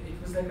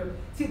it was like a,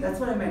 see, that's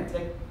what I meant,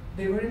 like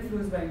they were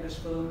influenced by English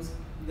films,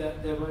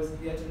 there was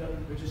yet another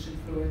British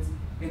influence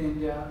in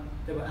India,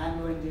 there were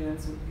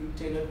Anglo-Indians who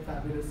tailored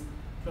fabulous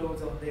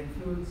clothes, or they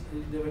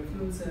were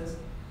influencers.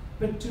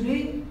 But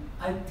today,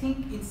 I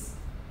think it's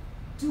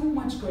too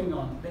much going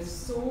on. There's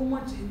so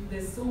much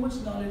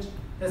knowledge,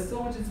 there's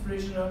so much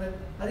inspiration around it.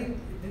 I think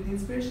the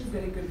inspiration is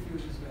getting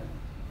confused as well.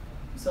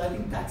 So I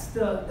think that's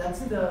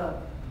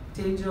the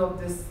danger of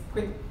this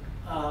quick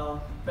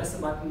press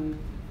a button,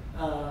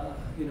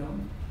 you know,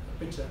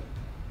 picture.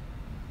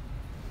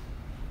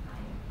 Hi.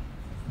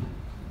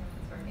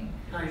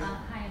 Hi.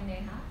 Hi, I'm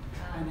Neha.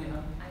 Hi,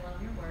 Neha. I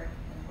love your work.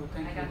 Oh,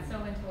 thank I you. got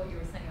so into what you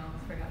were saying, I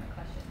almost forgot my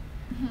question.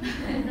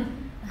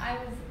 I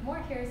was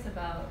more curious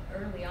about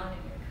early on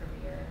in your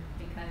career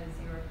because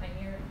you were a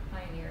pioneer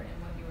in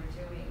what you were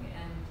doing,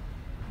 and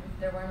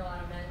there weren't a lot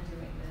of men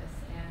doing this,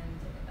 and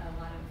a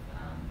lot of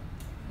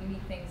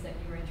unique things that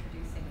you were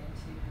introducing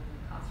into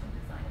costume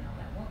design and all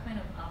that. What kind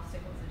of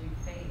obstacles did you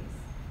face,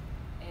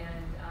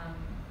 and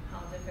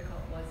how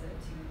difficult was it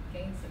to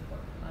gain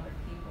support from other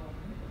people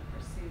who would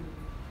pursue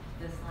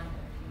this line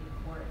of unique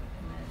work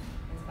and then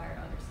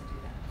inspire others to do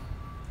that?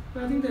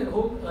 Well, I think the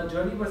whole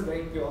journey was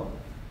very pure.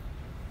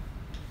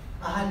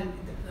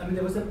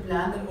 There was a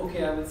plan that,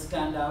 okay, I will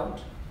stand out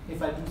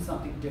if I do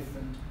something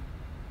different.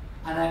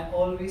 And I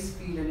always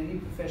feel in any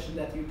profession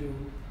that you do,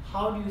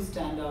 how do you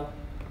stand out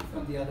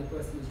from the other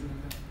person who's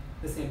doing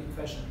the same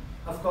profession?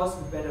 Of course,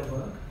 better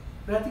work,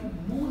 but I think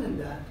more than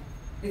that,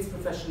 it's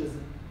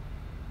professionalism.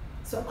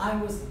 So I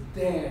was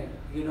there,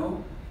 you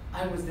know,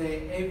 I was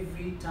there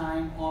every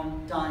time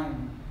on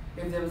time.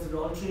 If there was an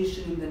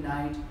alteration in the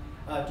night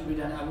to be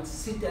done, I would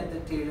sit at the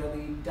tailor the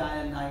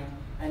entire night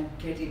and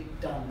get it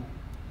done.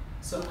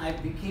 So I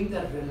became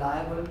that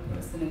reliable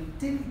person, and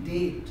till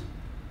date,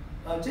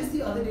 just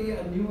the other day,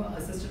 a new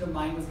assistant of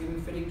mine was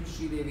giving fitting to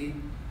Sridevi,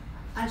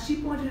 and she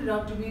pointed it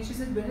out to me, and she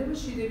said, whenever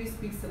Sridevi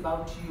speaks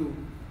about you,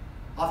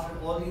 after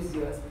all these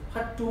years,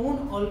 her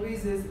tone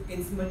always is,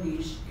 it's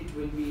Manish, it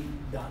will be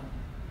done.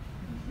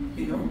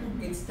 You know,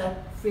 it's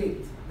that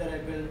faith that I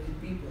built in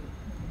people.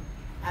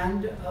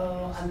 And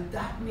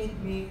that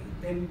made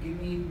them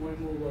give me more and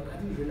more work. I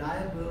think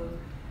reliable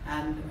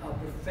and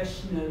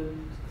professional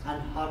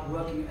and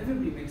hardworking.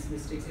 Everybody makes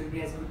mistakes,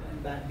 everybody has good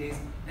and bad days,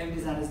 every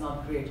design is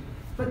not great.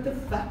 But the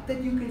fact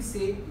that you can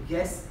say,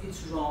 yes,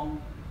 it's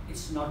wrong,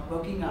 it's not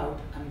working out,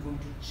 I'm going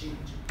to change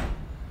it.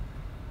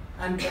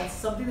 And that's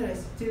something that I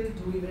still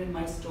do even in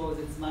my stores.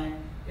 It's my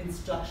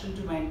instruction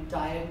to my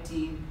entire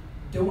team.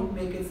 Don't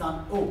make it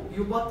sound, oh,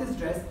 you bought this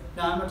dress,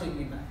 now I'm not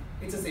taking it back.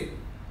 It's a sale.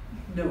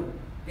 No.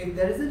 If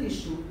there is an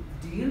issue,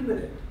 deal with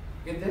it.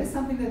 If there is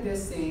something that they're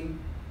saying,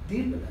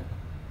 deal with it.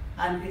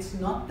 And it's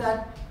not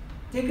that,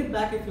 take it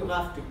back if you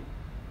have to.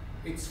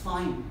 It's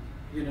fine,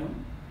 you know.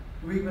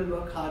 We will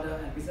work harder,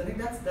 and I think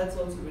that's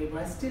also great,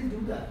 but I still do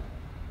that.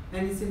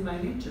 And it's in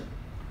my nature.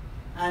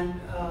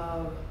 And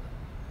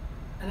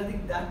I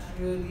think that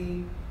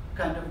really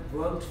kind of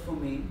worked for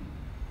me.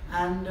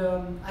 And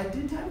I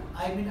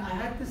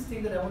had this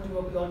thing that I want to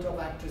work with all top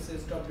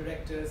actresses, top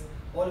directors,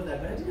 all of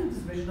that, but I didn't have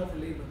this vision of a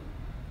label.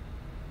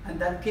 And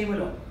that came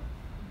along.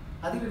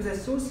 I think because I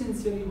so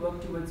sincerely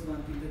work towards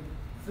one thing,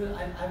 that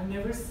I've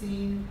never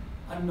seen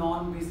a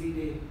non-busy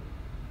day.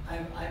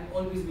 I've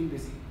always been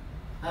busy.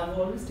 I've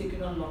always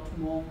taken on a lot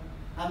more.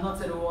 I've not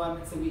said, oh,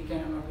 it's a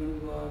weekend, I'm not going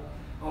to work,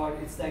 or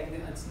it's like,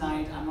 it's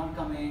night, I'm not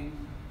coming.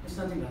 It's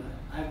nothing like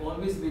that. I've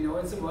always been, oh,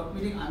 it's a work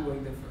meeting, I'm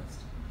going there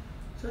first.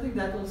 So I think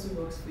that also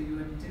works for you,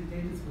 and till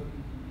date it's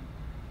working for me.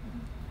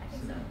 I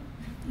think so.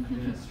 I'm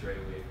going to stray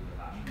away from the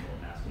fashion world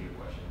and ask you a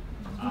question.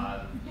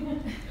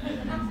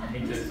 I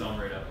hate to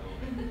sum it up a little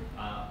bit,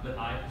 but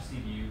I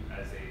perceive you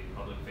as a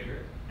public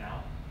figure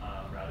now,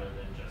 rather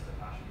than just a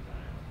fashion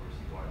designer. Of course,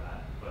 you are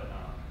that, but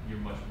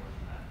you're much more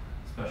than that,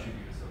 especially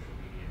due to social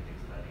media and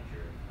things of that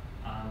nature.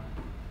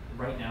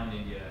 Right now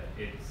in India,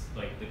 it's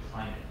like the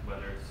climate,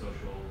 whether it's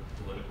social,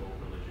 political,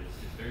 religious,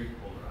 is very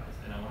polarized.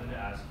 And I wanted to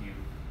ask you,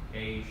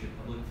 A, should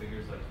public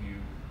figures like you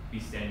be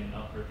standing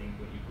up for things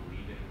what you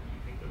believe in and what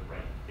you think the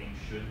right thing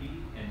should be?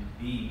 And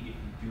B, if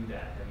you do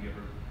that,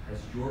 has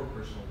your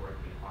personal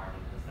work been harmed,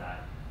 and has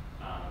that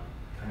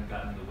kind of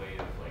gotten in the way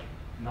of, like,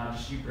 not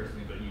just you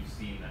personally, but you've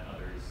seen that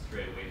others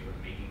stray away from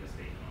making a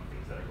statement on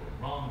things that are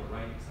going wrong or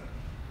right, etc.?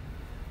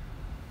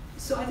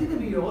 So I think that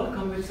we all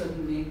come with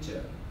certain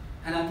nature.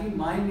 And I think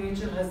my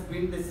nature has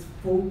been this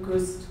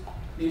focused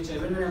nature.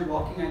 Even when I'm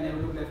walking, I never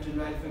look left and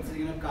right. If I'm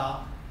sitting in a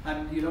car,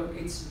 and you know,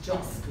 it's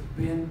just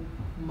been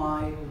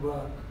my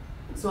work.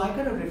 So I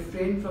kind of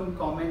refrain from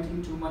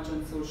commenting too much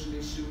on social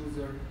issues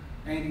or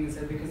anything else,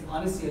 because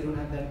honestly, I don't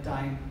have that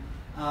time.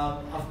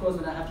 Of course,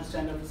 when I have to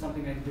stand up for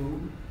something, I do,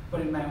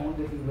 but in my own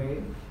little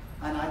way.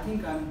 And I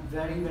think I'm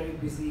very, very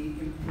busy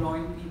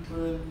employing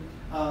people,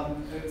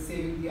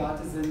 saving the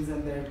artisans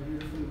and their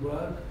beautiful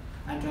work,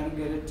 and trying to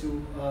get it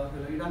to,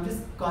 I'm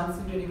just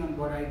concentrating on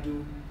what I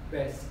do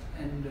best.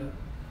 And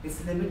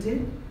it's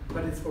limited,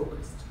 but it's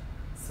focused.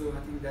 So I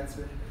think that's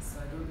what it is.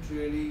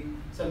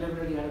 So I've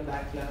never really had a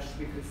backlash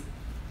because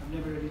I've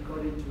never really got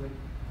into it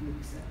 100%.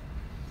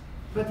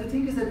 But the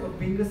thing is that of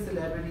being a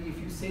celebrity, if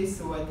you say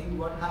so, I think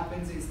what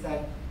happens is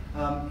that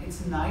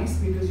it's nice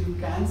because you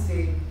can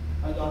say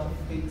a lot of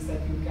things that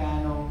you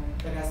can, or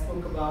like I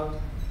spoke about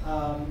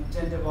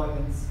gender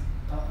violence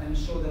in a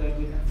show that I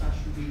did at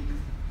Fashion Week,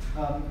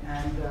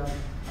 and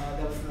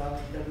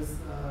that was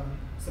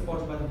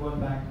supported by the World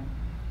Bank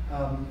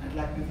at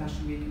Lakme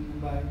Fashion Week in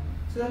Mumbai.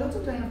 So there are lots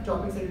of kind of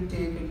topics that you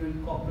take and you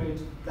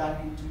incorporate that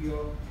into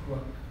your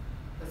work.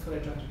 That's what I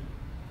try to do.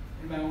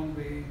 In my own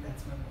way,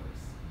 that's my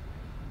voice.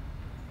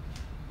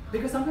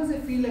 Because sometimes I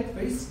feel like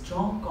very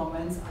strong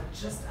comments are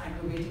just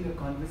aggravating a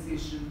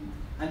conversation,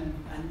 and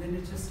then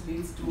it just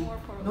leads to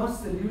no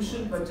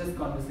solution but just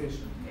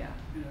conversation. Yeah.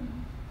 You know?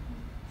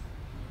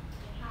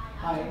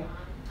 Hi,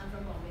 I'm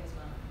from Bombay as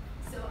well.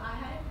 So I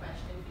had a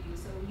question for you.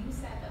 So you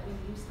said that when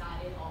you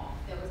started off,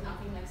 there was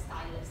nothing like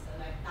stylist or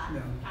like that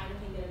kind of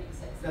thing didn't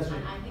exist. That's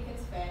right. And I think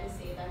it's fair to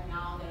say that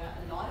now there are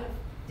a lot of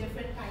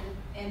different kind of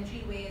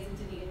entryways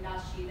into the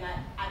industry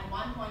that at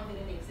one point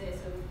didn't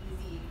exist, so it was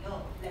easy,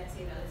 let's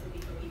say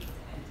relatively for people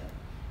to enter.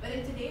 But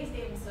in today's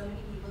day, when so many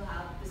people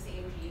have the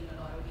same dream in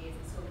a lot of ways,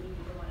 and so many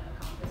people want to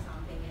accomplish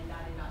something in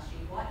that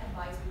industry, what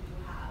advice would you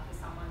have for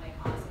someone like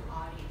us who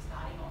are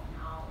starting off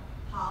now?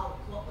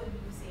 What would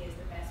you say is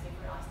the best way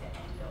for us to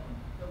enter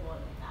the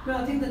world like that? No,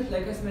 I think that,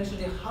 like I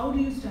mentioned, how do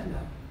you stand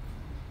out?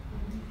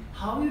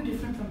 How are you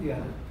different from the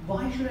other?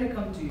 Why should I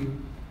come to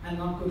you and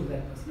not go to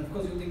that person? Of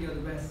course, you think you're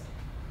the best,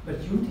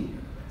 but you think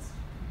you're the best.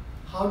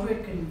 How do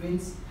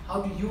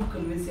you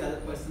convince the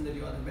other person that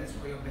you're the best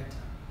or you're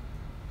better?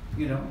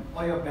 You know,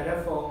 or you're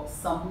better for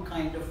some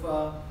kind of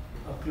a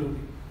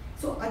clothing.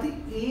 So I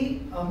think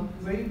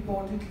very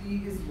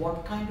importantly is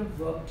what kind of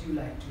work do you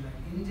like? Do you like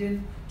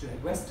Indian? Do you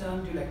like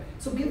Western? Do you like?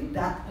 So give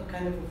that a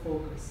kind of a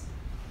focus.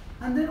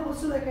 And then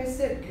also, like I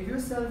said, give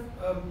yourself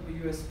a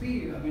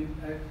USP. I mean,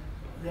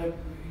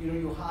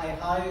 I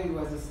hire you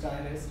as a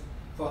stylist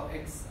for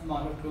X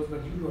amount of clothes,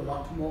 but you do a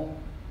lot more.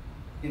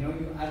 You know,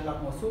 you add a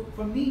lot more. So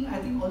for me, I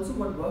think also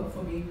what worked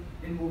for me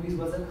in movies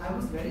was that I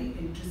was very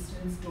interested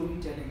in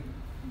storytelling,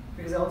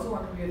 because I also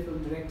want to be a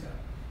film director.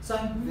 So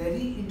I'm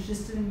very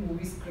interested in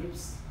movie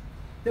scripts.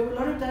 There were a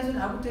lot of times when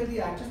I would tell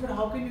the actors, but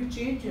how can you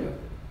change here?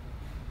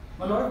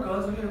 A lot of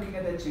girls only looking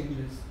at their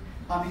changes.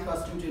 How many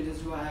costume changes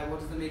do I have?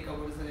 What is the makeup?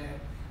 What is the hair?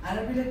 And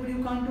I'd be like, but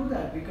you can't do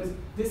that because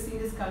this scene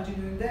is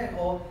continuing there,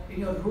 or in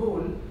your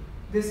role,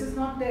 this is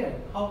not there.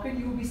 How can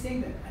you be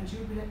saying that? And she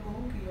would be like,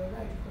 oh, okay, you're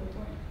right, you've got a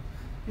point.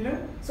 You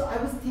know? So I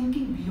was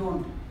thinking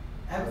beyond.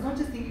 I was not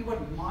just thinking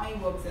about my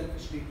work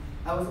selfishly.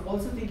 I was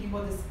also thinking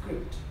about the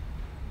script.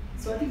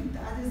 So I think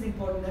that is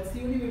important. That's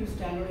the only way to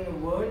stand out in a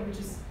world which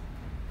is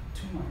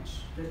too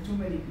much. There are too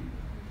many people.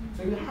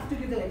 So you have to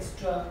give that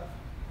extra,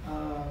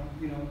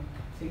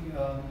 thing,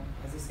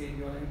 as I say,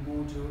 you're like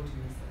mojo to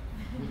yourself.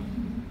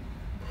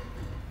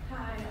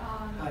 Hi,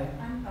 Hi.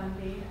 I'm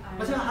Bundy.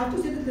 But I have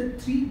to say that the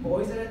 3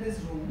 boys that are in this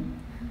room,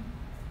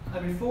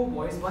 4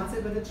 boys, one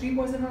said, but the 3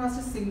 boys have not asked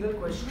a single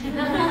question.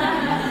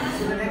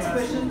 So the next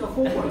question, the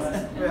 4 boys.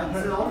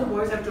 Yeah, so all the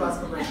boys have to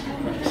ask a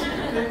question.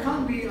 There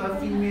can't be a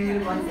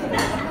female one that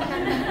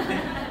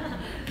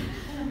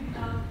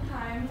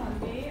Hi, I'm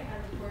Bundy. I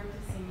look forward to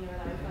seeing you at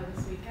IFA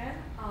this weekend.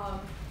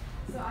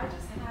 So I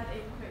just had a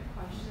quick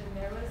question.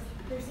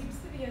 There seems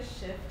to be a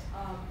shift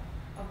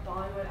of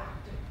Bollywood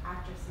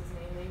actresses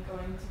mainly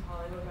going to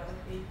Hollywood, whether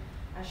it be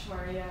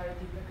Aishwarya or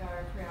Deepika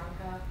or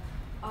Priyanka.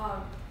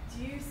 Do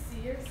you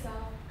see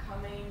yourself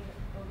coming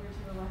over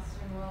to the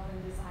Western world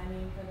and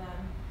designing for them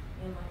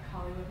in like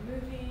Hollywood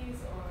movies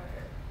or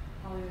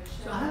Hollywood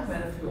shows? So I have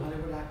met a few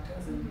Hollywood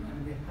actors,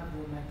 and they have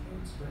worn my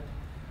clothes, but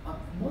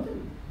more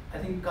than I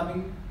think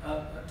coming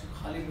to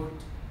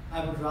Hollywood,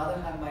 I would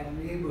rather have my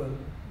label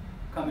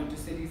come into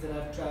cities that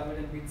I've traveled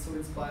and been so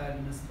inspired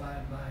and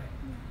aspired by.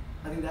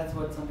 I think that's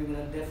something that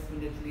I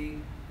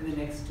definitely in the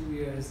next 2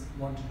 years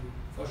want to do,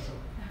 for sure.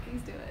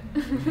 Please do it.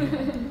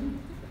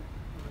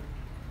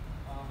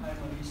 Hi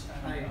Manish.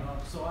 Hi.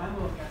 So I'm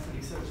a cancer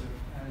researcher,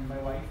 and my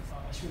wife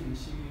Ashwini,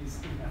 she is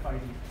in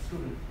FIT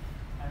student.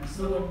 And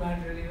So got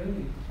married really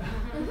early.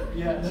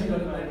 Yeah, she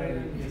got married married.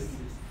 early. Yes.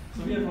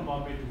 So we are from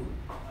Bombay too,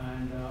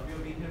 and we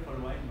have been here for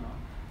a while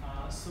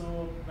now.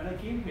 So when I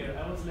came here,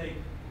 I was like,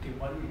 okay,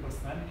 Bollywood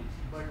personality.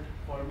 But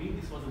for me,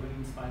 this was a very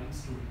inspiring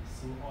story.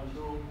 So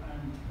although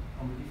I'm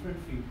from a different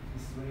field,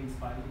 this is very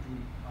inspiring to me.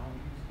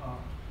 How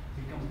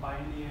you become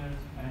pioneer,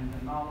 and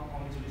now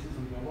congratulations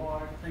on the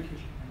award. Thank you.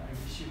 And I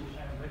wish you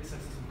a very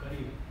successful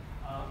career.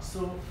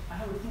 So I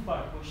have a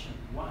 2-part question.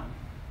 One,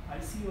 I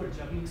see you're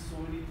juggling so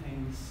many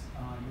things.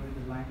 You're in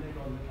the limelight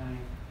all the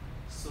time.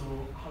 So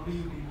how do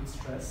you deal with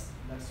stress?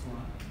 That's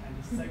one. And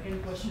the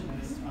second question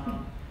is,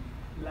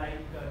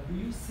 do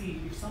you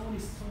see if someone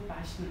is so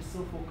passionate,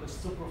 so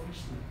focused, so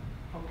professional,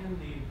 how can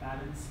they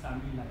balance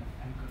family life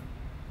and career?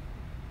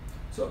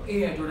 So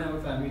I don't have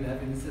a family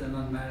life, and I'm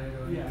not married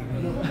or Yeah.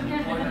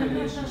 anything, or in a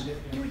relationship.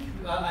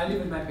 I live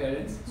with my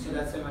parents, so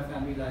that's why my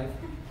family life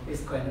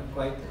is quite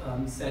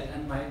set.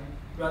 And my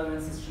brother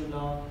and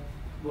sister-in-law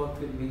work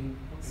with me,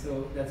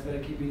 so that's where I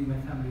keep being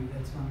my family.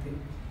 That's one thing.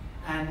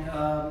 And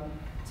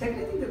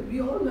second, I think that we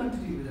all learn to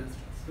deal with that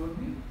stress, don't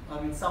we? I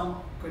mean,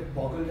 some get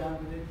boggled down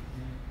with it,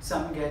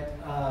 some get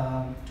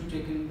too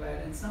taken by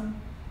it, and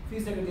some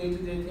feels like a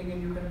day-to-day thing,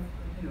 and you kind of,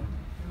 you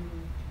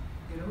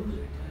get over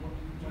it.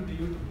 What do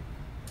you do?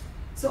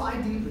 So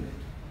I deal with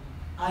it.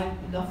 I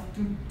love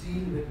to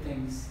deal with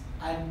things.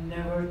 I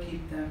never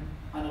keep them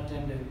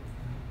unattended.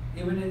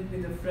 Even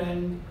with a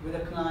friend, with a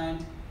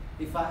client,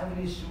 if I have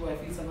an issue, I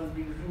feel someone's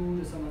being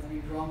rude or someone's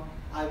being wrong,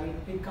 I will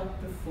pick up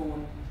the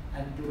phone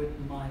and do it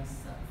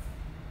myself.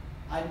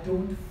 I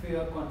don't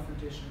fear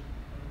confrontation,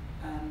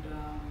 and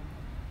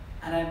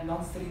I'm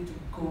not silly to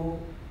go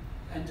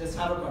and just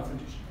have a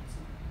confrontation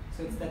also.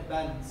 So it's that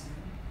balance.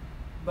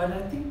 But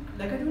I think,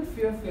 I don't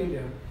fear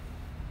failure.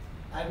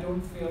 I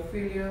don't fear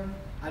failure.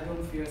 I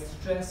don't fear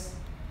stress.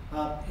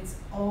 It's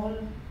all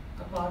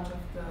a part of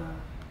the,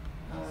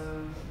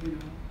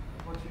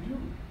 what you do,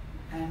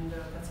 and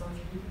that's how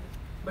you do it.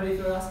 But if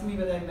you're asking me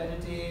whether I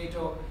meditate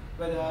or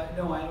whether,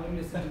 no, I don't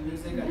listen to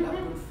music, I love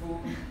good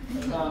food,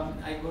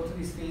 I go through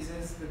these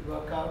phases with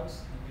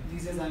workouts.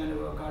 These days I'm in a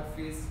workout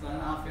phase,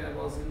 1.5 years I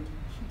wasn't.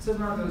 So it's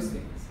one of those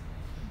things.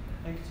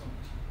 Thank you so much.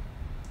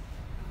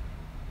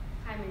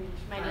 Hi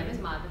Manish, my name is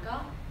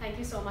Madhika. Thank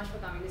you so much for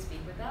coming to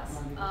speak with us.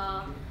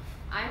 Madhika,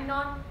 I'm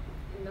not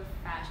in the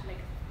fashion,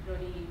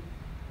 really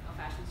a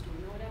fashion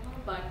student or whatever,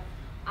 but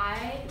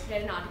I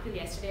read an article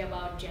yesterday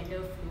about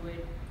gender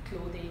fluid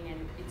clothing,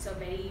 and it's a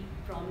very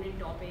prominent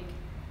topic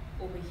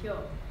over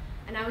here.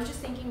 And I was just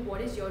thinking,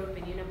 what is your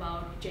opinion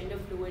about gender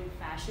fluid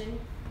fashion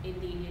in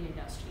the Indian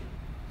industry?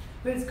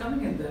 Well, it's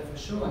coming in there for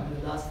sure. I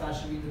mean, the last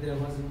fashion week that there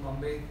was in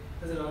Bombay,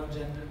 there's a lot of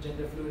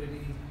gender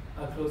fluidity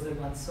clothes that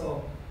one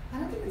saw.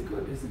 And I think it's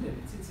good, isn't it?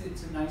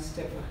 It's a nice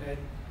step ahead.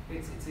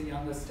 It's a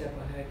younger step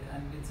ahead,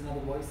 and it's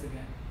another voice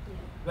again. Yeah.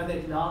 Whether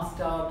it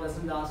lasts out,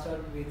 doesn't last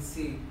out, we'll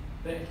see.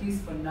 But at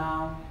least for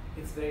now,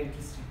 it's very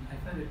interesting. I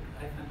find it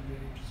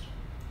really interesting.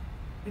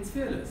 It's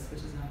fearless,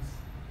 which is nice.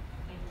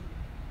 Thank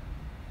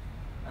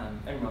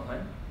you. I'm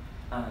Rohan.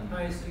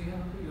 Hi, so you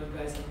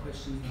guys have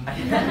questions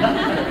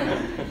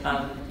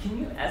now. Can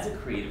you, as a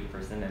creative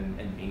person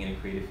and being in a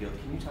creative field,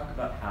 can you talk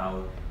about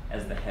how,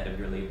 as the head of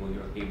your label,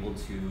 you're able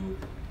to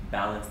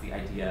balance the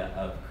idea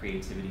of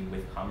creativity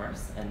with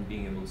commerce and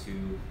being able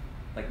to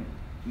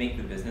make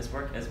the business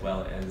work as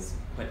well as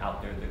put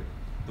out there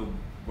the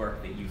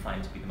work that you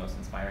find to be the most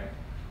inspiring?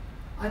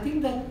 I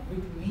think that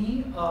with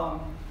me,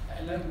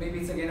 and maybe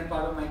it's again a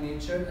part of my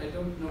nature, I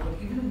don't know, but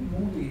even in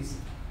movies,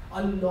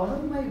 a lot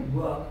of my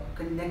work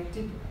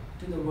connected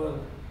to the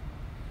world.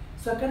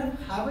 So I kind of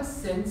have a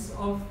sense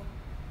of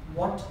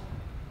what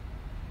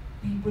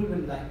people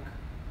will like.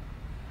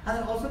 And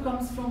it also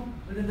comes from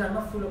within that I'm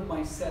not full of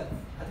myself.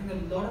 I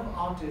think a lot of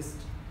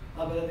artists,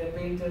 whether they're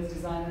painters,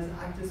 designers,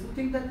 actors, who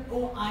think that,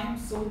 oh, I am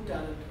so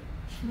talented.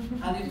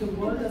 And if the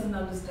world doesn't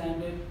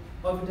understand it,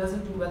 or if it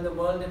doesn't do well, the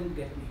world didn't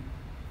get me.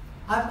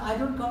 I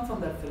don't come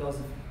from that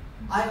philosophy.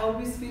 I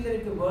always feel that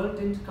if the world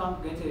didn't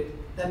get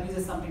it, that means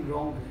there's something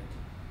wrong with it.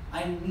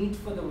 I need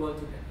for the world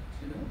to get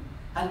it,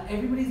 And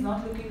everybody's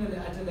not looking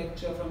at a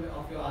lecture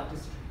of your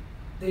artistry.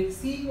 They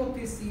see what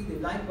they see, they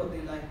like what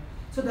they like.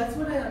 So that's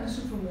what I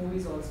understood from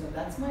movies also.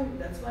 That's why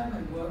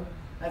my work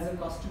as a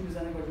costume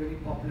designer got really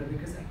popular,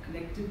 because I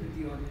connected with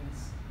the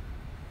audience.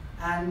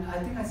 And I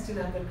think I still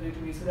have that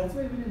creativity. So that's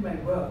why even in my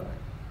work,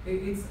 I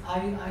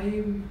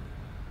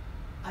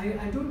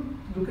don't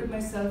look at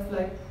myself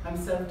like I'm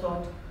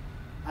self-taught.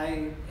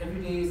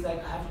 Every day is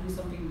like I have to do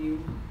something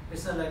new.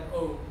 It's not like,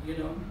 oh,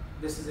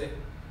 this is it.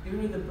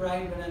 Even with the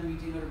bride, when I'm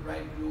meeting or a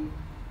bridegroom,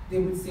 they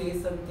would say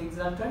certain things,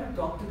 and I'll try to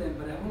talk to them,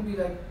 but I won't be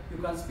like, you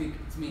can't speak,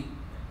 it's me.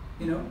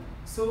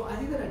 So I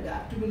think that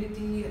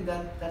adaptability and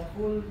that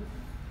whole,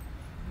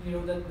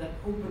 that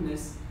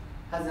openness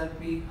has helped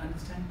me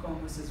understand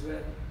commerce as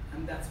well,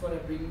 and that's what I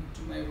bring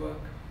to my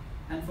work.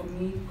 And for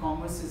me,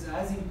 commerce is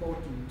as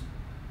important,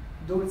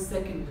 though it's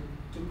second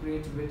to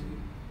creativity,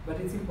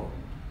 but it's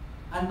important.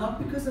 And not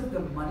because of the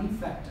money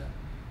factor,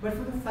 but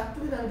for the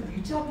factor that I'll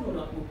reach out to a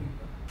lot more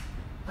people.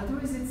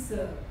 Otherwise, it's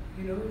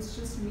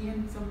just me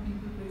and some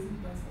people praising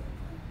myself.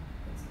 And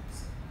that's it.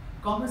 So,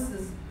 commerce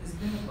has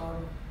been a part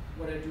of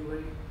what I do,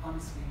 very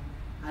honestly,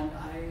 and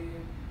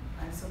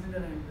I'm something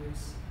that I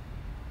embrace.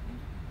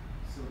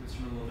 So Mr.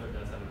 Malhotra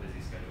does have a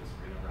busy schedule, so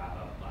we're going to wrap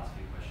up last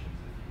few questions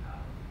if you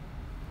have them.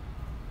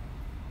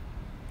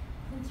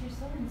 Since you're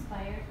so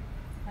inspired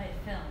by a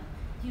film,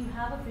 do you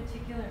have a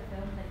particular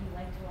film that you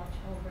like to watch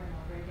over and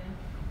over again?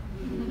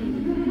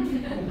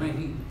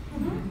 Many.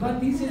 But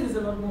these days there's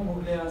a lot more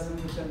Mughlayism,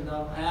 which I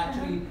love. I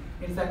actually,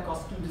 in fact,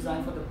 costume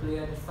design for the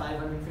play. I did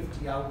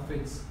 550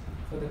 outfits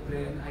for the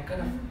play, and I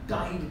kind of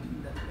died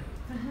in that play.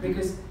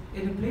 Because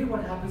in a play,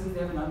 what happens is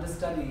they have an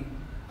understudy,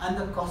 And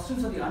the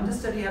costumes of the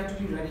understudy have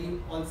to be ready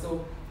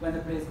also when the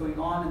play is going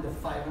on, and the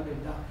 500,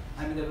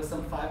 I mean there was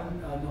some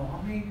 500, no,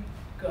 how many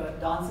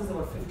dancers,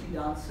 about 50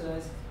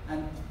 dancers,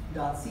 and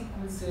dance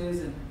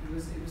sequences, and it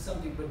was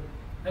something, but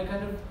I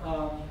kind of,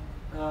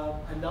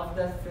 I love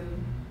that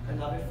film, I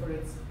love it for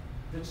its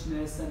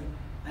richness, and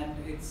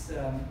it's,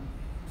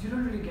 you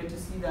don't really get to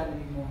see that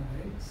anymore,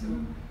 right? So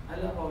I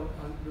love all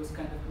those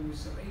kind of movies,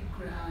 so very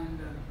grand,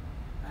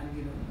 and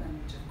you know, and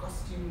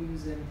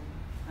costumes,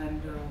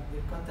 and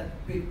they've got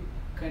that big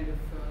kind of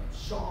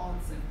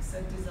shots and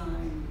set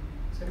design,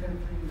 so I kind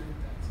of really like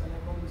that. So I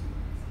like all those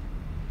movies.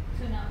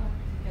 So not one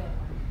particular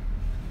one.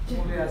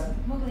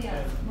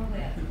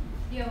 Mughal.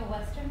 Do you have a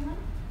Western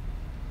one?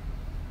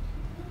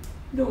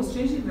 No,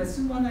 strangely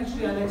Western one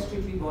actually I like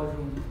Strictly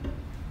Ballroom,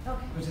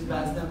 Okay. which is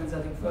Baz Luhrmann's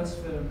I think first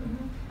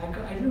film. I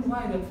don't know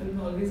why that film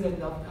always I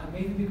loved.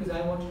 Maybe because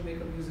I wanted to make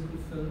a musical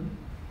film,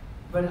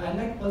 but I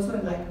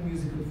like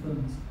musical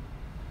films.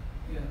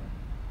 Yeah.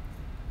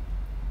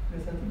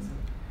 Yes, I think so.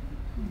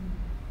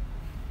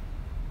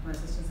 My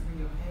sister's in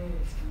your head.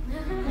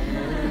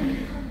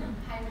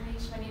 Hi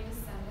Manish, my name is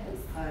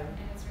Sanders. Hi.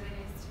 And it's really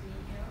nice to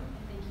meet you,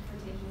 and thank you for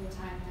taking the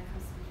time to come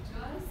speak to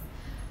us.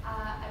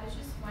 I was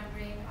just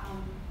wondering,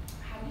 how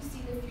do you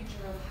see the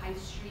future of high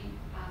street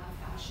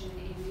fashion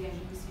in India, and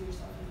do you see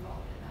yourself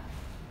involved in that?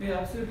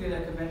 Yeah, absolutely.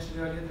 Like I mentioned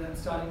earlier, that I'm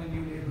starting a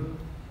new label,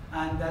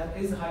 and that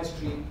is high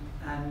street,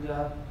 and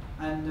I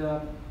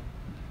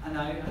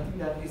think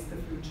that is the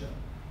future.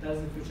 That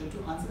is the future.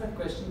 To answer that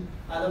question,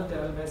 I love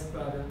Devil West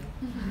Prada.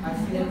 I've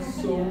seen it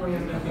so many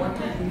times. What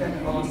to do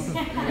that loss.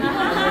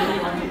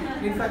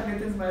 In fact,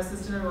 Nitin's my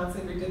assistant, and once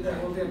we did that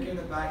whole thing, I came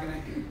the bag and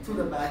I threw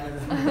the bag.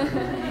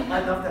 I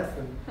love that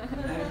film. I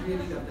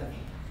really love that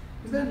film.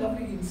 It's a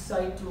lovely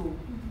insight to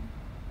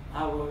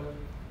our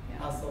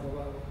sort of our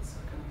world. So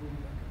I kind of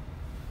really like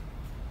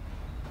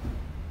it.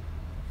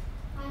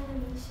 Hi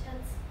Manish,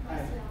 it's Hi.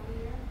 nice to have you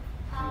here.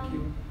 Thank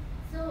you.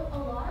 So a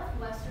lot of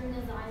Western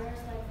designers,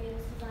 like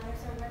famous designers,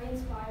 are very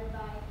inspired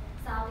by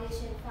South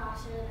Asian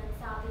fashion and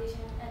South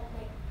Asian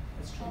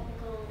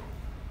ethnical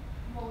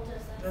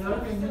motifs. There are a lot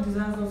of Indian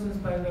designers also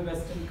inspired by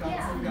Western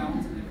cuts and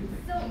gowns and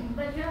everything. So,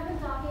 but you have been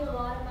talking a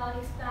lot about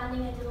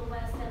expanding into the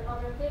West and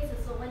other places.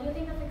 So when you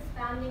think of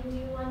expanding, do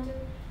you want to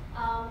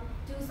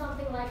do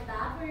something like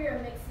that where you're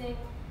mixing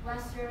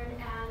Western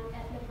and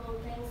ethnical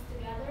things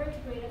together to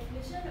create a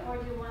fusion, or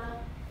do you want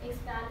to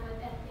expand with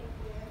ethnic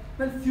wear?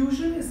 Well,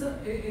 fusion is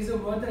a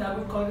word that I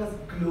would call it as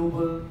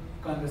global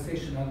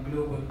conversation or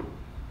global.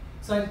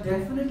 So I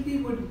definitely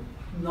would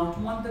not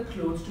want the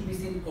clothes to be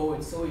seen, oh,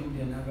 it's so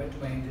Indian, I went to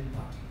my Indian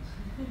party.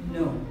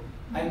 No,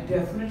 I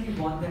definitely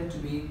want them to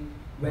be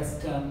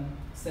Western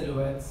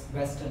silhouettes,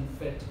 Western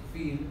fit,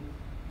 feel,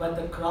 but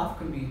the craft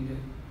can be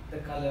Indian, the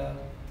color,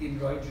 the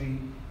embroidery,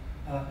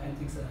 and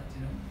things like that,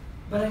 you know.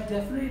 But I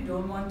definitely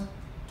don't want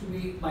to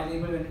be, my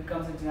label when it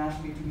comes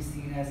internationally, to be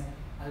seen as,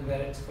 I'll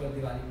wear it for a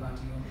Diwali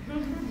party. I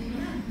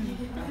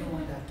don't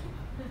want that to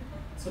happen.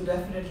 So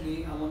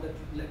definitely, I want that,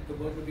 like, the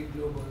word to be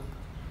global.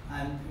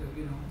 And,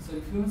 you know, so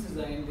influences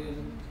are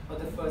Indian, or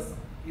the first,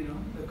 you know,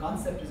 the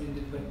concept is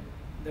Indian, but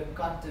the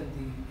cut and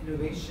the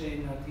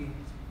innovation or the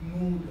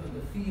mood or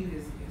the feel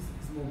is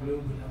more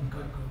global. I would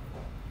call it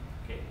global.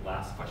 Okay,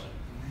 last question.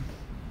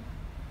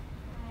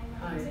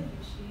 Hi, my name is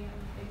Ayushi. I'm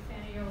a big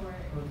fan of your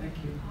work. Oh, thank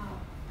you.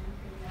 I'm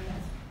pretty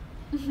nervous.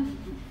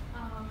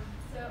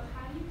 So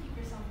how do you keep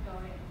yourself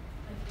going?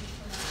 Like you're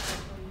so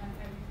successful, you have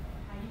everything.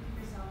 How do you keep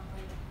yourself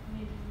like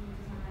making new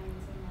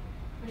designs and like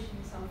pushing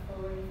yourself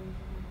forward and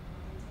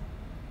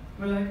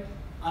Well, like,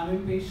 I'm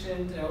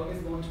impatient. I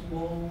always want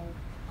more.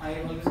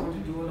 I always want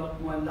to do a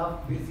lot more. I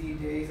love busy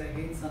days. I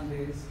hate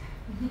Sundays.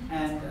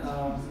 And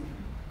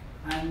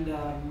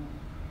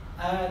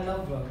I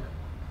love work.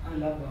 I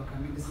love work. I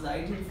mean, this is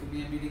ideal for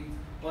me. I'm meeting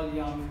all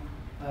young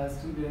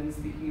students,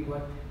 speaking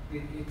about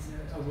it's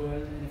a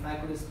world. And if I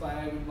could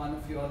aspire with one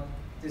of you all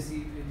this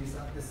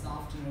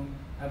afternoon,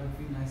 I would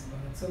feel nice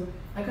about it. So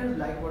I kind of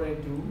like what I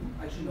do.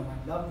 Actually, no,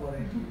 I love what I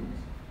do.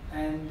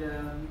 And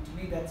to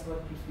me, that's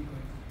what keeps me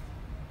going.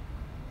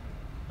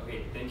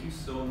 Okay, thank you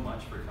so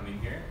much for coming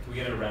here. Can we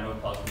get a round of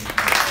applause? Thank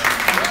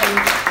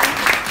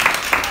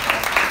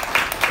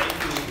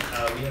you.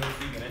 We have a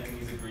few minutes, and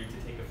he's agreed to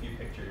take a few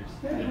pictures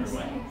with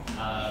everyone.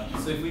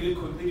 So if we could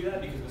quickly do that,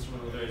 because Mr.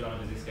 Malhotra is on a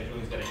busy schedule,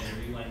 he's got an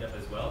interview lined up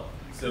as well.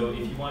 So if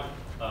you want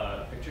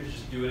pictures,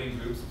 just do it in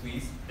groups,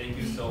 please. Thank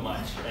you so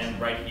much. And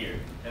right here,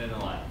 and in the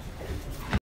line.